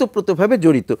ওতপ্রোতভাবে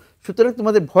জড়িত। সুতরাং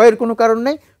তোমাদের ভয়ের কোনো কারণ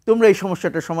নেই, তোমরা এই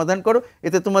সমস্যাটার সমাধান করো।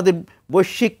 এতে তোমাদের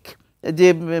বৈশ্বিক যে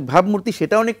ভাবমূর্তি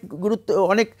সেটা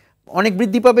অনেক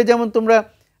বৃদ্ধি পাবে। যেমন তোমরা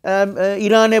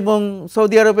ইরান এবং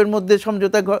সৌদি আরবের মধ্যে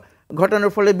সমঝোতা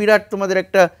ঘটানোর ফলে বিরাট তোমাদের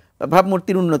একটা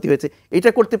ভাবমূর্তির উন্নতি হয়েছে। এটা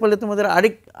করতে পারলে তোমাদের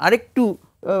আরেকটু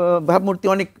ভাবমূর্তি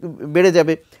অনেক বেড়ে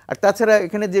যাবে। আর তাছাড়া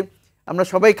এখানে যে আমরা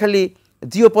সবাই খালি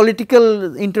জিওপলিটিক্যাল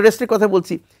ইন্টারেস্টের কথা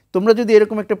বলছি, তোমরা যদি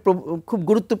এরকম একটা খুব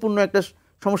গুরুত্বপূর্ণ একটা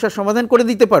সমস্যার সমাধান করে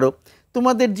দিতে পারো,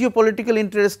 তোমাদের geopolitical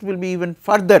interest will be even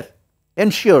further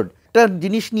ensured. একটা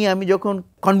জিনিস নিয়ে আমি যখন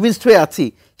কনভিন্সড হয়ে আছি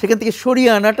সেখান থেকে সরিয়ে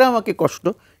আনাটা আমাকে কষ্ট,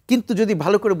 কিন্তু যদি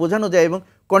ভালো করে বোঝানো যায় এবং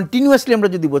কন্টিনিউয়াসলি আমরা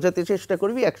যদি বোঝাতে চেষ্টা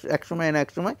করবি, এক সময় না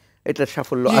এক সময় এটার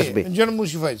সাফল্য আসবে। জনাব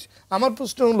মুন্সি ফয়েজ, আমার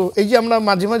প্রশ্ন হলো, এই যে আমরা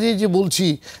মাঝে মাঝে যে বলছি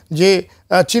যে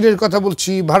চীনের কথা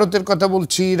বলছি, ভারতের কথা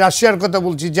বলছি, রাশিয়ার কথা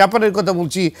বলছি, জাপানের কথা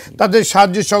বলছি, তাদের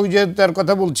সাহায্য সহযোগিতার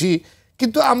কথা বলছি,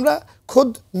 কিন্তু আমরা খোদ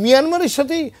মিয়ানমারের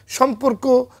সাথেই সম্পর্ক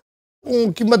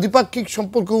কিংবা দ্বিপাক্ষিক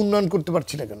সম্পর্ক উন্নয়ন করতে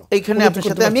পারছি না কেন? এইখানে আপনার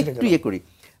সাথে আমি একটু করি,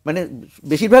 মানে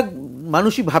বেশিরভাগ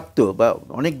মানুষই ভাবতো বা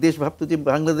অনেক দেশ ভাবতো যে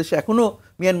বাংলাদেশ এখনো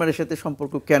মিয়ানমারের সাথে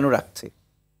সম্পর্ক কেন রাখছে,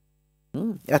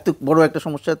 এত বড় একটা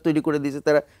সমস্যা তৈরি করে দিয়েছে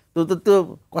তারা, তো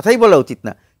কথাই বলা উচিত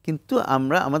না। কিন্তু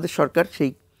আমাদের সরকার সেই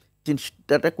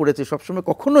চেষ্টাটা করেছে, সবসময়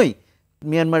কখনোই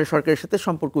মিয়ানমারের সরকারের সাথে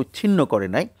সম্পর্ক ছিন্ন করে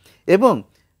নাই এবং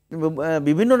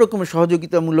বিভিন্ন রকমের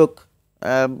সহযোগিতামূলক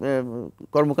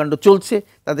কর্মকাণ্ড চলছে।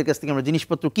 তাদের কাছ থেকে আমরা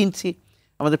জিনিসপত্র কিনছি,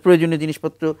 আমাদের প্রয়োজনীয়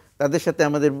জিনিসপত্র, তাদের সাথে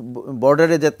আমাদের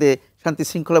বর্ডারে যাতে শান্তি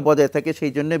শৃঙ্খলা বজায় থাকে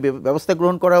সেই জন্য ব্যবস্থা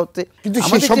গ্রহণ করা হচ্ছে। কিন্তু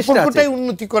সেই সম্পর্কটাই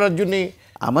উন্নতি করার জন্য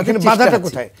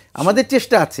আমাদের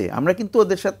চেষ্টা আছে। আমরা কিন্তু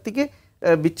ওদের সাথে থেকে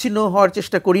বিচ্ছিন্ন হওয়ার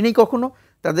চেষ্টা করিনি কখনো।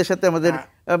 তাদের সাথে আমাদের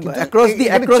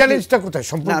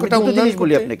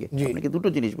আপনাকে দুটো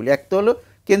জিনিস বলি। একটা হলো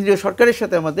কেন্দ্রীয় সরকারের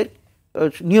সাথে আমাদের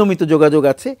নিয়মিত যোগাযোগ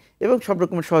আছে এবং সব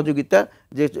রকমের সহযোগিতা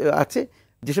যে আছে,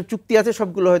 যেসব চুক্তি আছে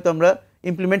সবগুলো হয়তো আমরা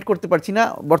ইমপ্লিমেন্ট করতে পারছি না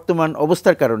বর্তমান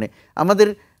অবস্থার কারণে। আমাদের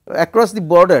অ্যাক্রস দি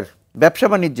বর্ডার ব্যবসা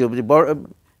বাণিজ্য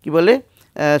কি বলে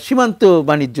সীমান্ত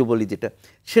বাণিজ্য বলি যেটা,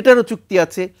 সেটারও চুক্তি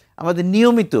আছে। আমাদের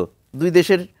নিয়মিত দুই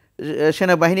দেশের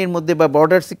সেনাবাহিনীর মধ্যে বা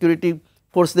বর্ডার সিকিউরিটি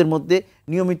ফোর্সদের মধ্যে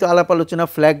নিয়মিত আলাপ আলোচনা,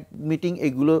 ফ্ল্যাগ মিটিং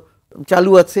এগুলো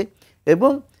চালু আছে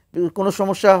এবং কোনো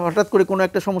সমস্যা, হঠাৎ করে কোনো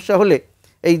একটা সমস্যা হলে,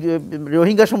 এই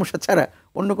রোহিঙ্গা সমস্যা ছাড়া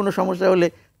অন্য কোনো সমস্যা হলে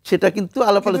সেটা কিন্তু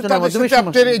আলাপ আলোচনার মাধ্যমে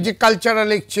এই যে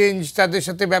কালচারাল এক্সচেঞ্জ, তাদের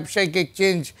সাথে ব্যবসায়িক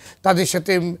এক্সচেঞ্জ, তাদের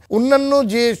সাথে অন্যান্য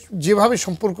যেভাবে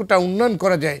সম্পর্কটা উন্নয়ন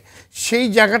করা যায় সেই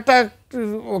জায়গাটা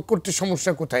করতে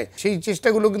সমস্যা কোথায়? সেই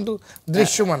চেষ্টাগুলো কিন্তু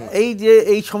দৃশ্যমান।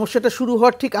 এই সমস্যাটা শুরু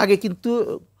হওয়ার ঠিক আগে কিন্তু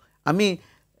আমি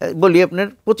বলি আপনার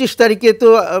 25 তারিখে তো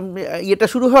এটা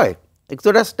শুরু হয়,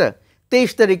 এক্সোডাসটা।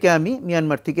 23 তারিখে আমি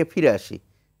মিয়ানমার থেকে ফিরে আসি।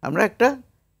 আমরা একটা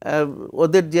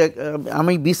ওদের যে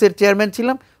আমি বিসের চেয়ারম্যান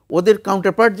ছিলাম, ওদের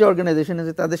কাউন্টারপার্ট যে অর্গানাইজেশন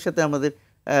আছে তাদের সাথে আমাদের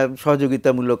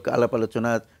সহযোগিতামূলক আলাপ আলোচনা,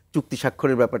 চুক্তি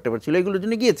স্বাক্ষরের ব্যাপারটা ছিল, এগুলোর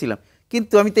জন্য গিয়েছিলাম।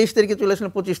 কিন্তু আমি 23 তারিখে চলে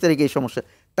আসলাম, 25 তারিখে এই সমস্যা।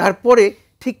 তারপরে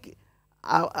ঠিক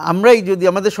আমরাই যদি,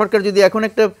 আমাদের সরকার যদি এখন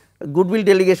একটা গুডউইল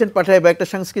ডেলিগেশন পাঠায় বা একটা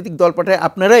সাংস্কৃতিক দল পাঠায়,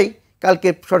 আপনারাই কালকে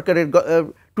সরকারের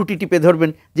টুটি টিপে ধরবেন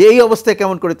যে এই অবস্থায়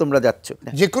কেমন করে তোমরা যাচ্ছ।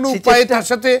 যে কোনো উপায়ে তার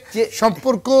সাথে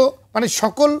সম্পর্ক, মানে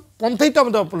সকল পন্থাই তো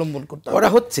আমাদের অবলম্বন করতে করা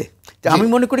হচ্ছে, আমি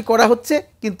মনে করি করা হচ্ছে,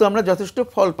 কিন্তু আমরা যথেষ্ট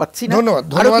ফল পাচ্ছি না। ধন্যবাদ।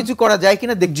 আরো কিছু করা যায়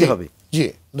কিনা দেখতে হবে। জি,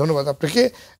 ধন্যবাদ আপনাকে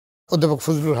অধ্যাপক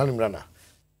ফজলুল হালিম রানা।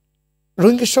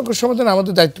 রোহিঙ্গা সংকট সমাধানে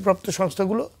আমাদের দায়িত্বপ্রাপ্ত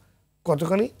সংস্থাগুলো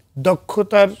কতখানি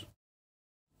দক্ষতার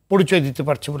পরিচয় দিতে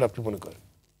পারছে বলে আপনি মনে করেন?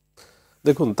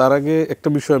 দেখুন, তার আগে একটা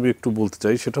বিষয় আমি একটু বলতে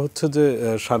চাই, সেটা হচ্ছে যে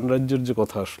সাম্রাজ্যের যে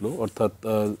কথা আসলো, অর্থাৎ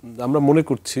আমরা মনে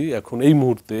করছি এখন এই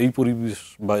মুহূর্তে এই পরিবেশ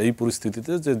বা এই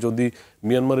পরিস্থিতিতে যে যদি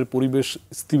মিয়ানমারের পরিবেশ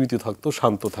স্থিমিত থাকতো,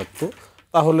 শান্ত থাকতো,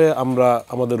 তাহলে আমরা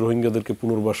আমাদের রোহিঙ্গাদেরকে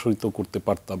পুনর্বাসিত করতে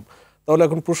পারতাম। তাহলে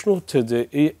এখন প্রশ্ন হচ্ছে যে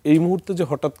এই মুহূর্তে যে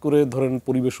হঠাৎ করে ধরেন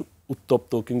পরিবেশ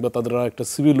উত্তপ্ত কিংবা তাদের একটা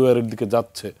সিভিল ওয়ারের দিকে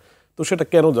যাচ্ছে, তো সেটা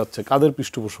কেন যাচ্ছে, কাদের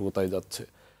পৃষ্ঠপোষকতায় যাচ্ছে?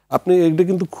 আপনি এটা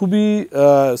কিন্তু খুবই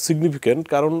সিগনিফিক্যান্ট,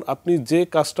 কারণ আপনি যে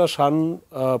কাজটা শান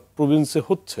প্রভিন্সে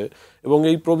হচ্ছে, এবং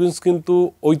এই প্রভিন্স কিন্তু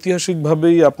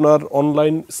ঐতিহাসিকভাবেই আপনার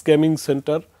অনলাইন স্ক্যামিং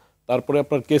সেন্টার, তারপরে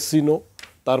আপনার ক্যাসিনো,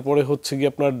 তারপরে হচ্ছে কি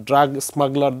আপনার ড্রাগ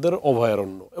স্মাগলারদের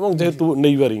অভয়ারণ্য, এবং যেহেতু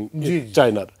নেইবারিং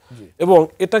চায়নার, এবং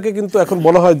এটাকে কিন্তু এখন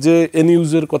বলা হয় যে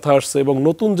এনইউজের কথা আসছে, এবং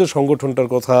নতুন যে সংগঠনটার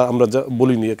কথা আমরা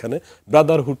বলিনি এখানে,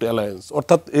 ব্রাদারহুড অ্যালায়েন্স,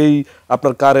 অর্থাৎ এই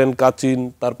আপনার কারেন, কাচিন,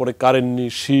 তারপরে কারেন্নি,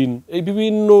 শিন, এই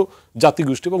বিভিন্ন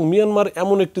জাতিগোষ্ঠী। এবং মিয়ানমার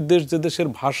এমন একটি দেশ যে দেশের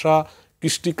ভাষা,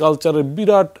 কৃষ্টি, কালচারের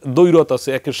বিরাট দ্বৈরথ আছে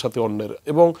একের সাথে অন্যের,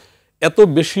 এবং এত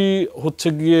বেশি হচ্ছে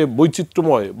গিয়ে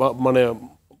বৈচিত্র্যময় বা মানে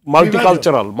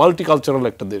মাল্টিকালচারাল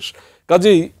একটা দেশ।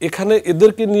 কাজেই এখানে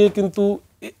এদেরকে নিয়ে কিন্তু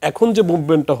এখন যে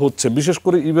মুভমেন্টটা হচ্ছে, বিশেষ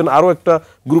করে ইভেন আরও একটা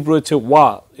গ্রুপ রয়েছে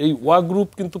এই গ্রুপ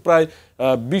কিন্তু প্রায়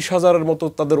 20,000-এর মতো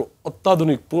তাদের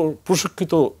অত্যাধুনিক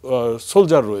প্রশিক্ষিত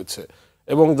সোলজার রয়েছে,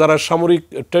 এবং যারা সামরিক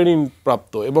ট্রেনিং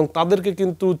প্রাপ্ত, এবং তাদেরকে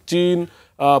কিন্তু চীন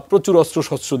প্রচুর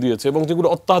অস্ত্রশস্ত্র দিয়েছে, এবং যেগুলো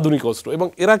অত্যাধুনিক অস্ত্র, এবং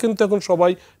এরা কিন্তু এখন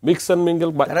সবাই মিক্স অ্যান্ড মিঙ্গল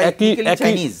বা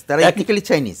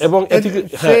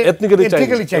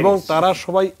এবং তারা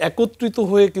সবাই একত্রিত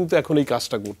হয়ে কিন্তু এখন এই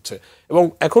কাজটা করছে। এবং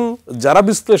এখন যারা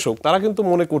বিশ্লেষক তারা কিন্তু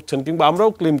মনে করছেন, কিংবা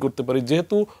আমরাও ক্লেম করতে পারি,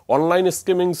 যেহেতু অনলাইন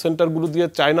স্ক্যামিং সেন্টারগুলো দিয়ে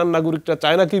চায়নার নাগরিকরা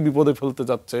চায়নাকেই বিপদে ফেলতে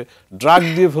যাচ্ছে, ড্রাগ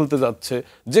দিয়ে ফেলতে যাচ্ছে,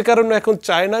 যে কারণে এখন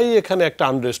চায়নাই এখানে একটা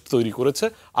আনরেস্ট তৈরি করেছে।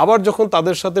 আবার যখন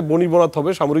তাদের সাথে বনিবনাত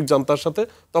হবে সামরিক জান্তার সাথে,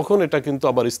 তখন এটা কিন্তু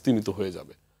আবার স্থিমিত হয়ে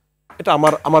যাবে। এটা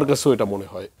আমার কাছেও এটা মনে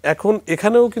হয়। এখন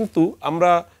এখানেও কিন্তু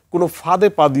আমরা কোনো ফাঁদে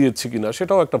পা দিয়েছি কিনা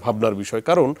সেটাও একটা ভাবনার বিষয়,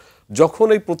 কারণ যখন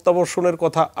এই প্রত্যাবর্ষণের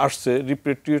কথা আসছে,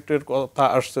 রিপ্যাট্রিয়েটের কথা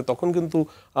আসছে, তখন কিন্তু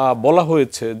বলা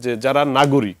হয়েছে যে যারা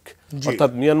নাগরিক,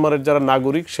 অর্থাৎ মিয়ানমারের যারা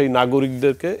নাগরিক, সেই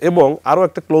নাগরিকদেরকে, এবং আরও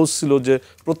একটা ক্লোজ ছিল যে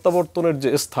প্রত্যাবর্তনের যে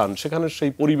স্থান সেখানে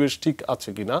সেই পরিবেশ ঠিক আছে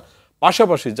কিনা,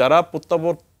 পাশাপাশি যারা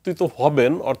প্রত্যাবর্তিত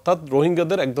হবেন, অর্থাৎ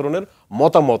রোহিঙ্গাদের এক ধরনের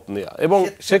মতামত নেওয়া, এবং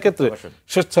সেক্ষেত্রে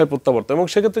স্বেচ্ছায় প্রত্যাবর্তন। এবং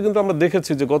সেক্ষেত্রে কিন্তু আমরা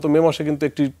দেখেছি যে গত মে মাসে কিন্তু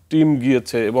একটি টিম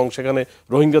গিয়েছে, এবং সেখানে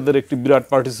রোহিঙ্গাদের একটি বিরাট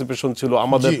পার্টিসিপেশন ছিল।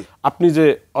 আমাদের আপনি যে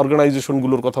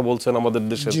অর্গানাইজেশনগুলোর কথা বলছেন আমাদের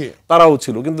দেশের, তারাও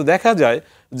ছিল। কিন্তু দেখা যায়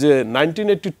যে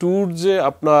 1982 যে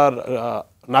আপনার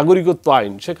নাগরিকত্ব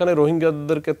আইন, সেখানে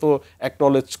রোহিঙ্গাদেরকে তো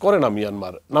অ্যাকনলেজ করে না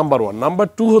মিয়ানমার, নাম্বার 1। নাম্বার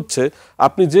 2 হচ্ছে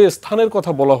আপনি যে স্থানের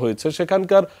কথা বলা হয়েছে,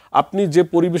 সেখানকার আপনি যে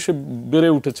পরিবেশে বেড়ে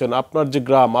উঠেছেন, আপনার যে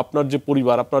গ্রাম, আপনার যে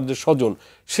পরিবার, আপনার যে স্বজন,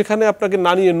 সেখানে আপনাকে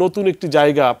না নিয়ে নতুন একটি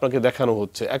জায়গা আপনাকে দেখানো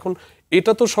হচ্ছে। এখন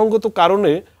এটা তো সঙ্গত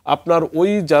কারণে আপনার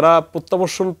ওই যারা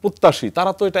প্রত্যাবর্ষণ প্রত্যাশী,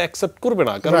 তারা তো এটা অ্যাকসেপ্ট করবে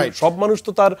না, কারণ সব মানুষ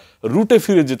তো তার রুটে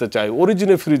ফিরে যেতে চায়,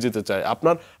 অরিজিনে ফিরে যেতে চায়।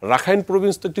 আপনার রাখাইন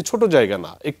প্রভিন্স তো একটি ছোট জায়গা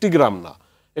না, একটি গ্রাম না,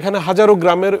 এখানে হাজারো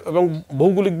গ্রামের এবং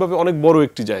ভৌগোলিকভাবে অনেক বড়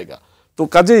একটি জায়গা। তো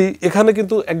কাজেই এখানে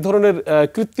কিন্তু এক ধরনের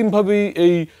কৃত্রিমভাবেই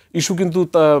এই ইস্যু কিন্তু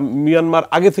মিয়ানমার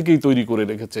আগে থেকেই তৈরি করে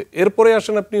রেখেছে। এরপরে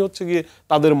আসেন আপনি হচ্ছে গিয়ে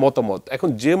তাদের মতামত। এখন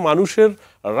যে মানুষের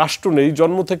রাষ্ট্র নেই,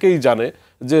 জন্ম থেকেই জানে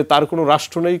যে তার কোনো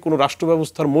রাষ্ট্র নেই, কোনো রাষ্ট্র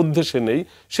ব্যবস্থার মধ্যে সে নেই,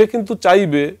 সে কিন্তু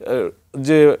চাইবে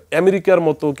যে আমেরিকার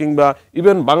মতো কিংবা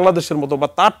ইভেন বাংলাদেশের মতো বা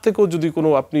তার থেকেও যদি কোনো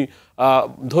আপনি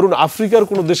ধরুন আফ্রিকার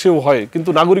কোনো দেশেও হয় কিন্তু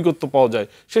নাগরিকত্ব পাওয়া যায়,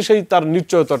 সে সেই তার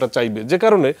নিশ্চয়তাটা চাইবে। যে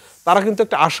কারণে তারা কিন্তু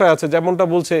একটা আশায় আছে, যেমনটা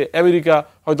বলছে আমেরিকা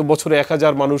হয়তো বছরে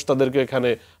 1000 মানুষ তাদেরকে এখানে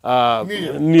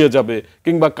নিয়ে যাবে,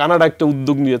 কিংবা কানাডা একটা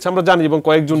উদ্যোগ নিয়েছে আমরা জানি, এবং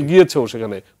কয়েকজন গিয়েছেও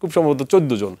সেখানে, খুব সম্ভবত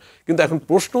 14 জন। কিন্তু এখন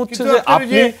প্রশ্ন হচ্ছে যে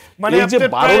আপনি এই যে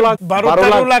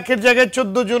 12 লাখের জায়গায়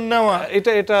 14 জন নেওয়া,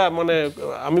 এটা মানে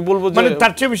আমি বলবো যে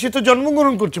তার চেয়ে বেশি তো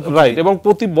জন্মগ্রহণ করছে, রাইট। এবং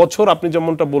প্রতি বছর আপনি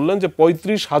যেমনটা বললেন যে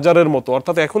 35,000-এর মতো,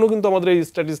 অর্থাৎ এখনো কিন্তু আমাদের এই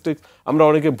স্ট্যাটিস্টিক্স আমরা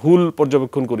অনেকে ভুল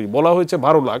পর্যবেক্ষণ করি। বলা হয়েছে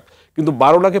 12 লাখ, কিন্তু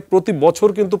 12 লাখে প্রতি বছর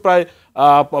কিন্তু প্রায়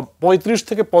 35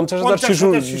 থেকে 50,000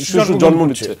 শিশু জন্ম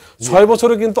নিচ্ছে। 6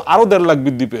 বছরে কিন্তু আরো 1.5 লাখ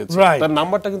বৃদ্ধি পেয়েছে, তার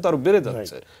নাম্বারটা কিন্তু আরো বেড়ে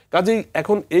যাচ্ছে। কাজেই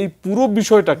এখন এই পুরো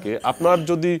বিষয়টাকে আপনার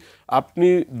যদি আপনি,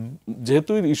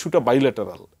 যেহেতু ইস্যুটা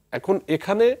বাইলেটারাল, এখন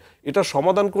এখানে এটা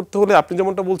সমাধান করতে হলে আপনি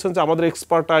যেমনটা বলছেন যে আমাদের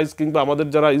এক্সপার্টাইজ কিংবা আমাদের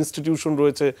যারা ইনস্টিটিউশন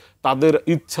রয়েছে তাদের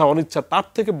ইচ্ছা অনিচ্ছা, তার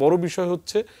থেকে বড় বিষয়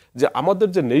হচ্ছে যে আমাদের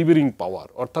যে নেইবারিং পাওয়ার,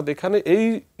 অর্থাৎ এখানে এই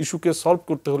ইস্যুকে সলভ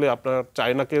করতে হলে আপনার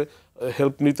চায়নাকে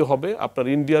হেল্প নিতে হবে, আপনার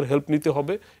ইন্ডিয়ার হেল্প নিতে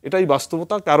হবে, এটাই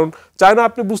বাস্তবতা। কারণ চায়না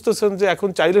আপনি বুঝতেছেন যে এখন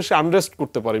চাইলে সে আনরেস্ট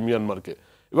করতে পারে মিয়ানমারকে,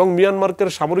 এবং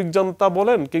মিয়ানমারের সামরিক জনতা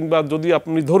বলেন কিংবা যদি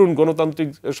আপনি ধরুন গণতান্ত্রিক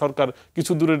সরকার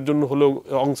কিছু দূরের জন্য হলেও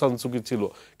অং সান সু কি ছিল,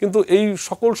 কিন্তু এই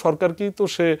সকল সরকারকেই তো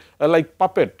সে লাইক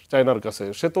পাপেট চায়নার কাছে,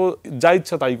 সে তো যা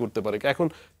ইচ্ছা তাই করতে পারে। এখন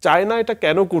চায়না এটা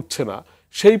কেন করছে না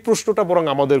সেই প্রশ্নটা বরং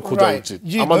আমাদের খোঁজা উচিত,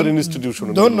 আমাদের ইনস্টিটিউশন।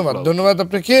 ধন্যবাদ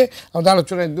আপনাকে। আমাদের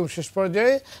আলোচনা একদম শেষ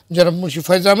পর্যায়ে জনাব মুন্সি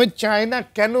ফয়েজ আহমেদ, চায়না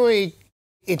কেন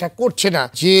এটা করছে না,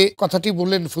 যে কথাটি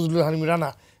বললেন ফজলুল হালিম রানা,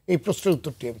 এই প্রশ্নের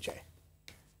উত্তরটি আমি চাই।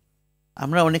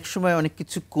 আমরা অনেক সময় অনেক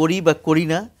কিছু করি বা করি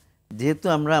না যেহেতু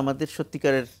আমরা আমাদের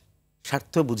সত্যিকারের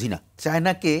স্বার্থ বুঝি না।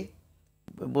 চায়নাকে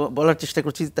বলার চেষ্টা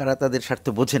করছি তারা তাদের স্বার্থ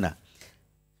বোঝে না,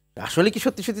 আসলে কি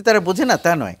সত্যি সত্যি তারা বোঝে না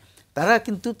তা নয়, তারা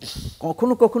কিন্তু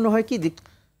কখনো কখনো হয় কি যে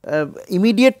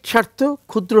ইমিডিয়েট স্বার্থ,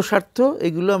 ক্ষুদ্র স্বার্থ,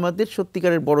 এগুলো আমাদের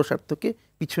সত্যিকারের বড় স্বার্থকে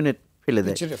পিছনে ফেলে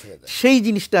দেয়। সেই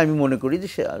জিনিসটা আমি মনে করি যে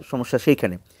সমস্যা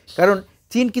সেইখানে। কারণ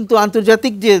চীন কিন্তু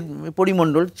আন্তর্জাতিক যে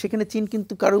পরিমণ্ডল, সেখানে চীন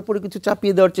কিন্তু কারোর উপরে কিছু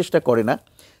চাপিয়ে দেওয়ার চেষ্টা করে না।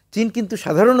 চীন কিন্তু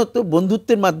সাধারণত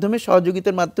বন্ধুত্বের মাধ্যমে,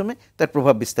 সহযোগিতার মাধ্যমে তার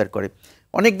প্রভাব বিস্তার করে।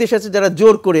 অনেক দেশ আছে যারা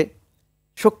জোর করে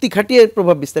শক্তি খাটিয়ে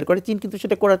প্রভাব বিস্তার করে, চীন কিন্তু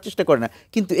সেটা করার চেষ্টা করে না।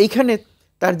 কিন্তু এইখানে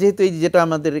তার যেহেতু এই যেটা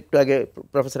আমাদের একটু আগে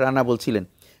প্রফেসর রানা বলছিলেন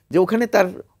যে ওখানে তার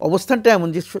অবস্থানটা এমন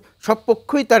যে সব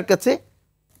পক্ষই তার কাছে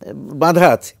বাধা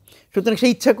আছে, সুতরাং সে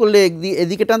ইচ্ছা করলে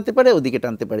এদিকে টানতে পারে, ওদিকে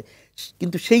টানতে পারে।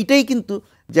 কিন্তু সেইটাই কিন্তু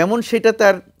যেমন সেটা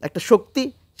তার একটা শক্তি,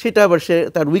 সেটা আবার সে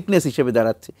তার উইকনেস হিসেবে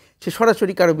দাঁড়াচ্ছে। সে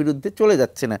সরাসরি কারো বিরুদ্ধে চলে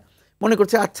যাচ্ছে না, মনে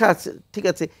করছে আচ্ছা আচ্ছা ঠিক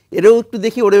আছে এরাও একটু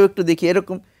দেখি ওরেও একটু দেখি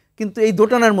এরকম, কিন্তু এই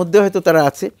দোটানার মধ্যে হয়তো তারা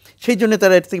আছে, সেই জন্য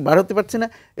তারা এর থেকে বার হতে পারছে না।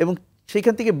 এবং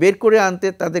সেইখান থেকে বের করে আনতে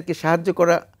তাদেরকে সাহায্য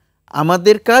করা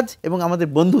আমাদের কাজ এবং আমাদের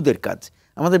বন্ধুদের কাজ।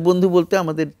 আমাদের বন্ধু বলতে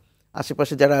আমাদের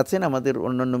আশেপাশে যারা আছেন, আমাদের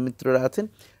অন্যান্য মিত্ররা আছেন,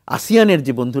 আসিয়ানের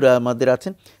যে বন্ধুরা আমাদের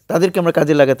আছেন, তাদেরকে আমরা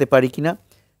কাজে লাগাতে পারি কিনা,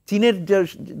 চীনের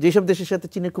যেসব দেশের সাথে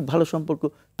চীনের খুব ভালো সম্পর্ক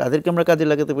তাদেরকে আমরা কাজে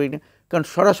লাগাতে পারি না। কারণ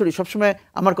সরাসরি সবসময়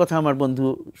আমার কথা আমার বন্ধু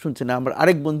শুনছে না, আমরা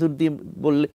আরেক বন্ধুর দিয়ে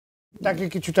বললে তাকে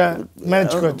কিছুটা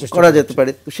ম্যানেজ করা যেতে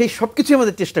পারে। তো সেই সব কিছুই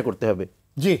আমাদের চেষ্টা করতে হবে।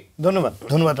 জি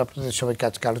ধন্যবাদ আপনাদের সবাইকে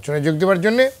আজকে আলোচনায় যোগ দেওয়ার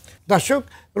জন্য। দর্শক,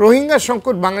 রোহিঙ্গা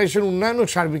সংকট বাংলাদেশের উন্নয়ন ও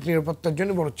সার্বিক নিরাপত্তার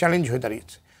জন্য বড় চ্যালেঞ্জ হয়ে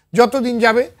দাঁড়িয়েছে। যতদিন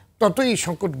যাবে ততই এই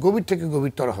সংকট গভীর থেকে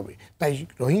গভীরতর হবে। তাই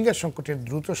রোহিঙ্গা সংকটের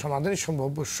দ্রুত সমাধানের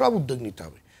সম্ভাব্য সব উদ্যোগ নিতে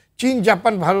হবে। চীন,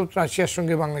 জাপান, ভারত, রাশিয়ার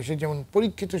সঙ্গে বাংলাদেশের যেমন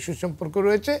পরীক্ষিত সুসম্পর্ক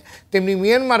রয়েছে, তেমনি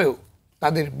মিয়ানমারেও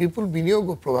তাদের বিপুল বিনিয়োগ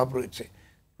ও প্রভাব রয়েছে।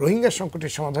 রোহিঙ্গা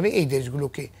সংকটের সমাধানে এই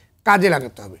দেশগুলোকে কাজে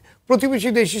লাগাতে হবে। প্রতিবেশী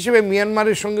দেশ হিসেবে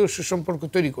মিয়ানমারের সঙ্গেও সুসম্পর্ক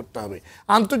তৈরি করতে হবে।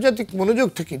 আন্তর্জাতিক মনোযোগ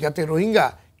থেকে যাতে রোহিঙ্গা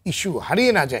ইস্যু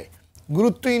হারিয়ে না যায়,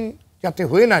 গুরুত্বহীন যাতে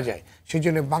হয়ে না যায়, সেই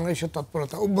জন্য বাংলাদেশের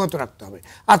তৎপরতা অব্যাহত রাখতে হবে।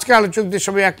 আজকে আলোচকদের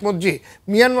সবাই একমত যে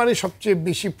মিয়ানমারে সবচেয়ে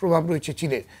বেশি প্রভাব রয়েছে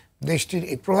চীনের। দেশটির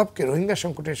এই প্রভাবকে রোহিঙ্গা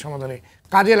সংকটের সমাধানে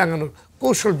কাজে লাগানোর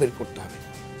কৌশল বের করতে হবে।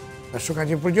 দর্শক, আজ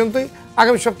পর্যন্তই।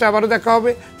 আগামী সপ্তাহে আবারও দেখা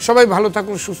হবে। সবাই ভালো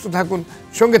থাকুন, সুস্থ থাকুন,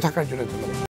 সঙ্গে থাকার জন্য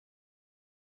ধন্যবাদ।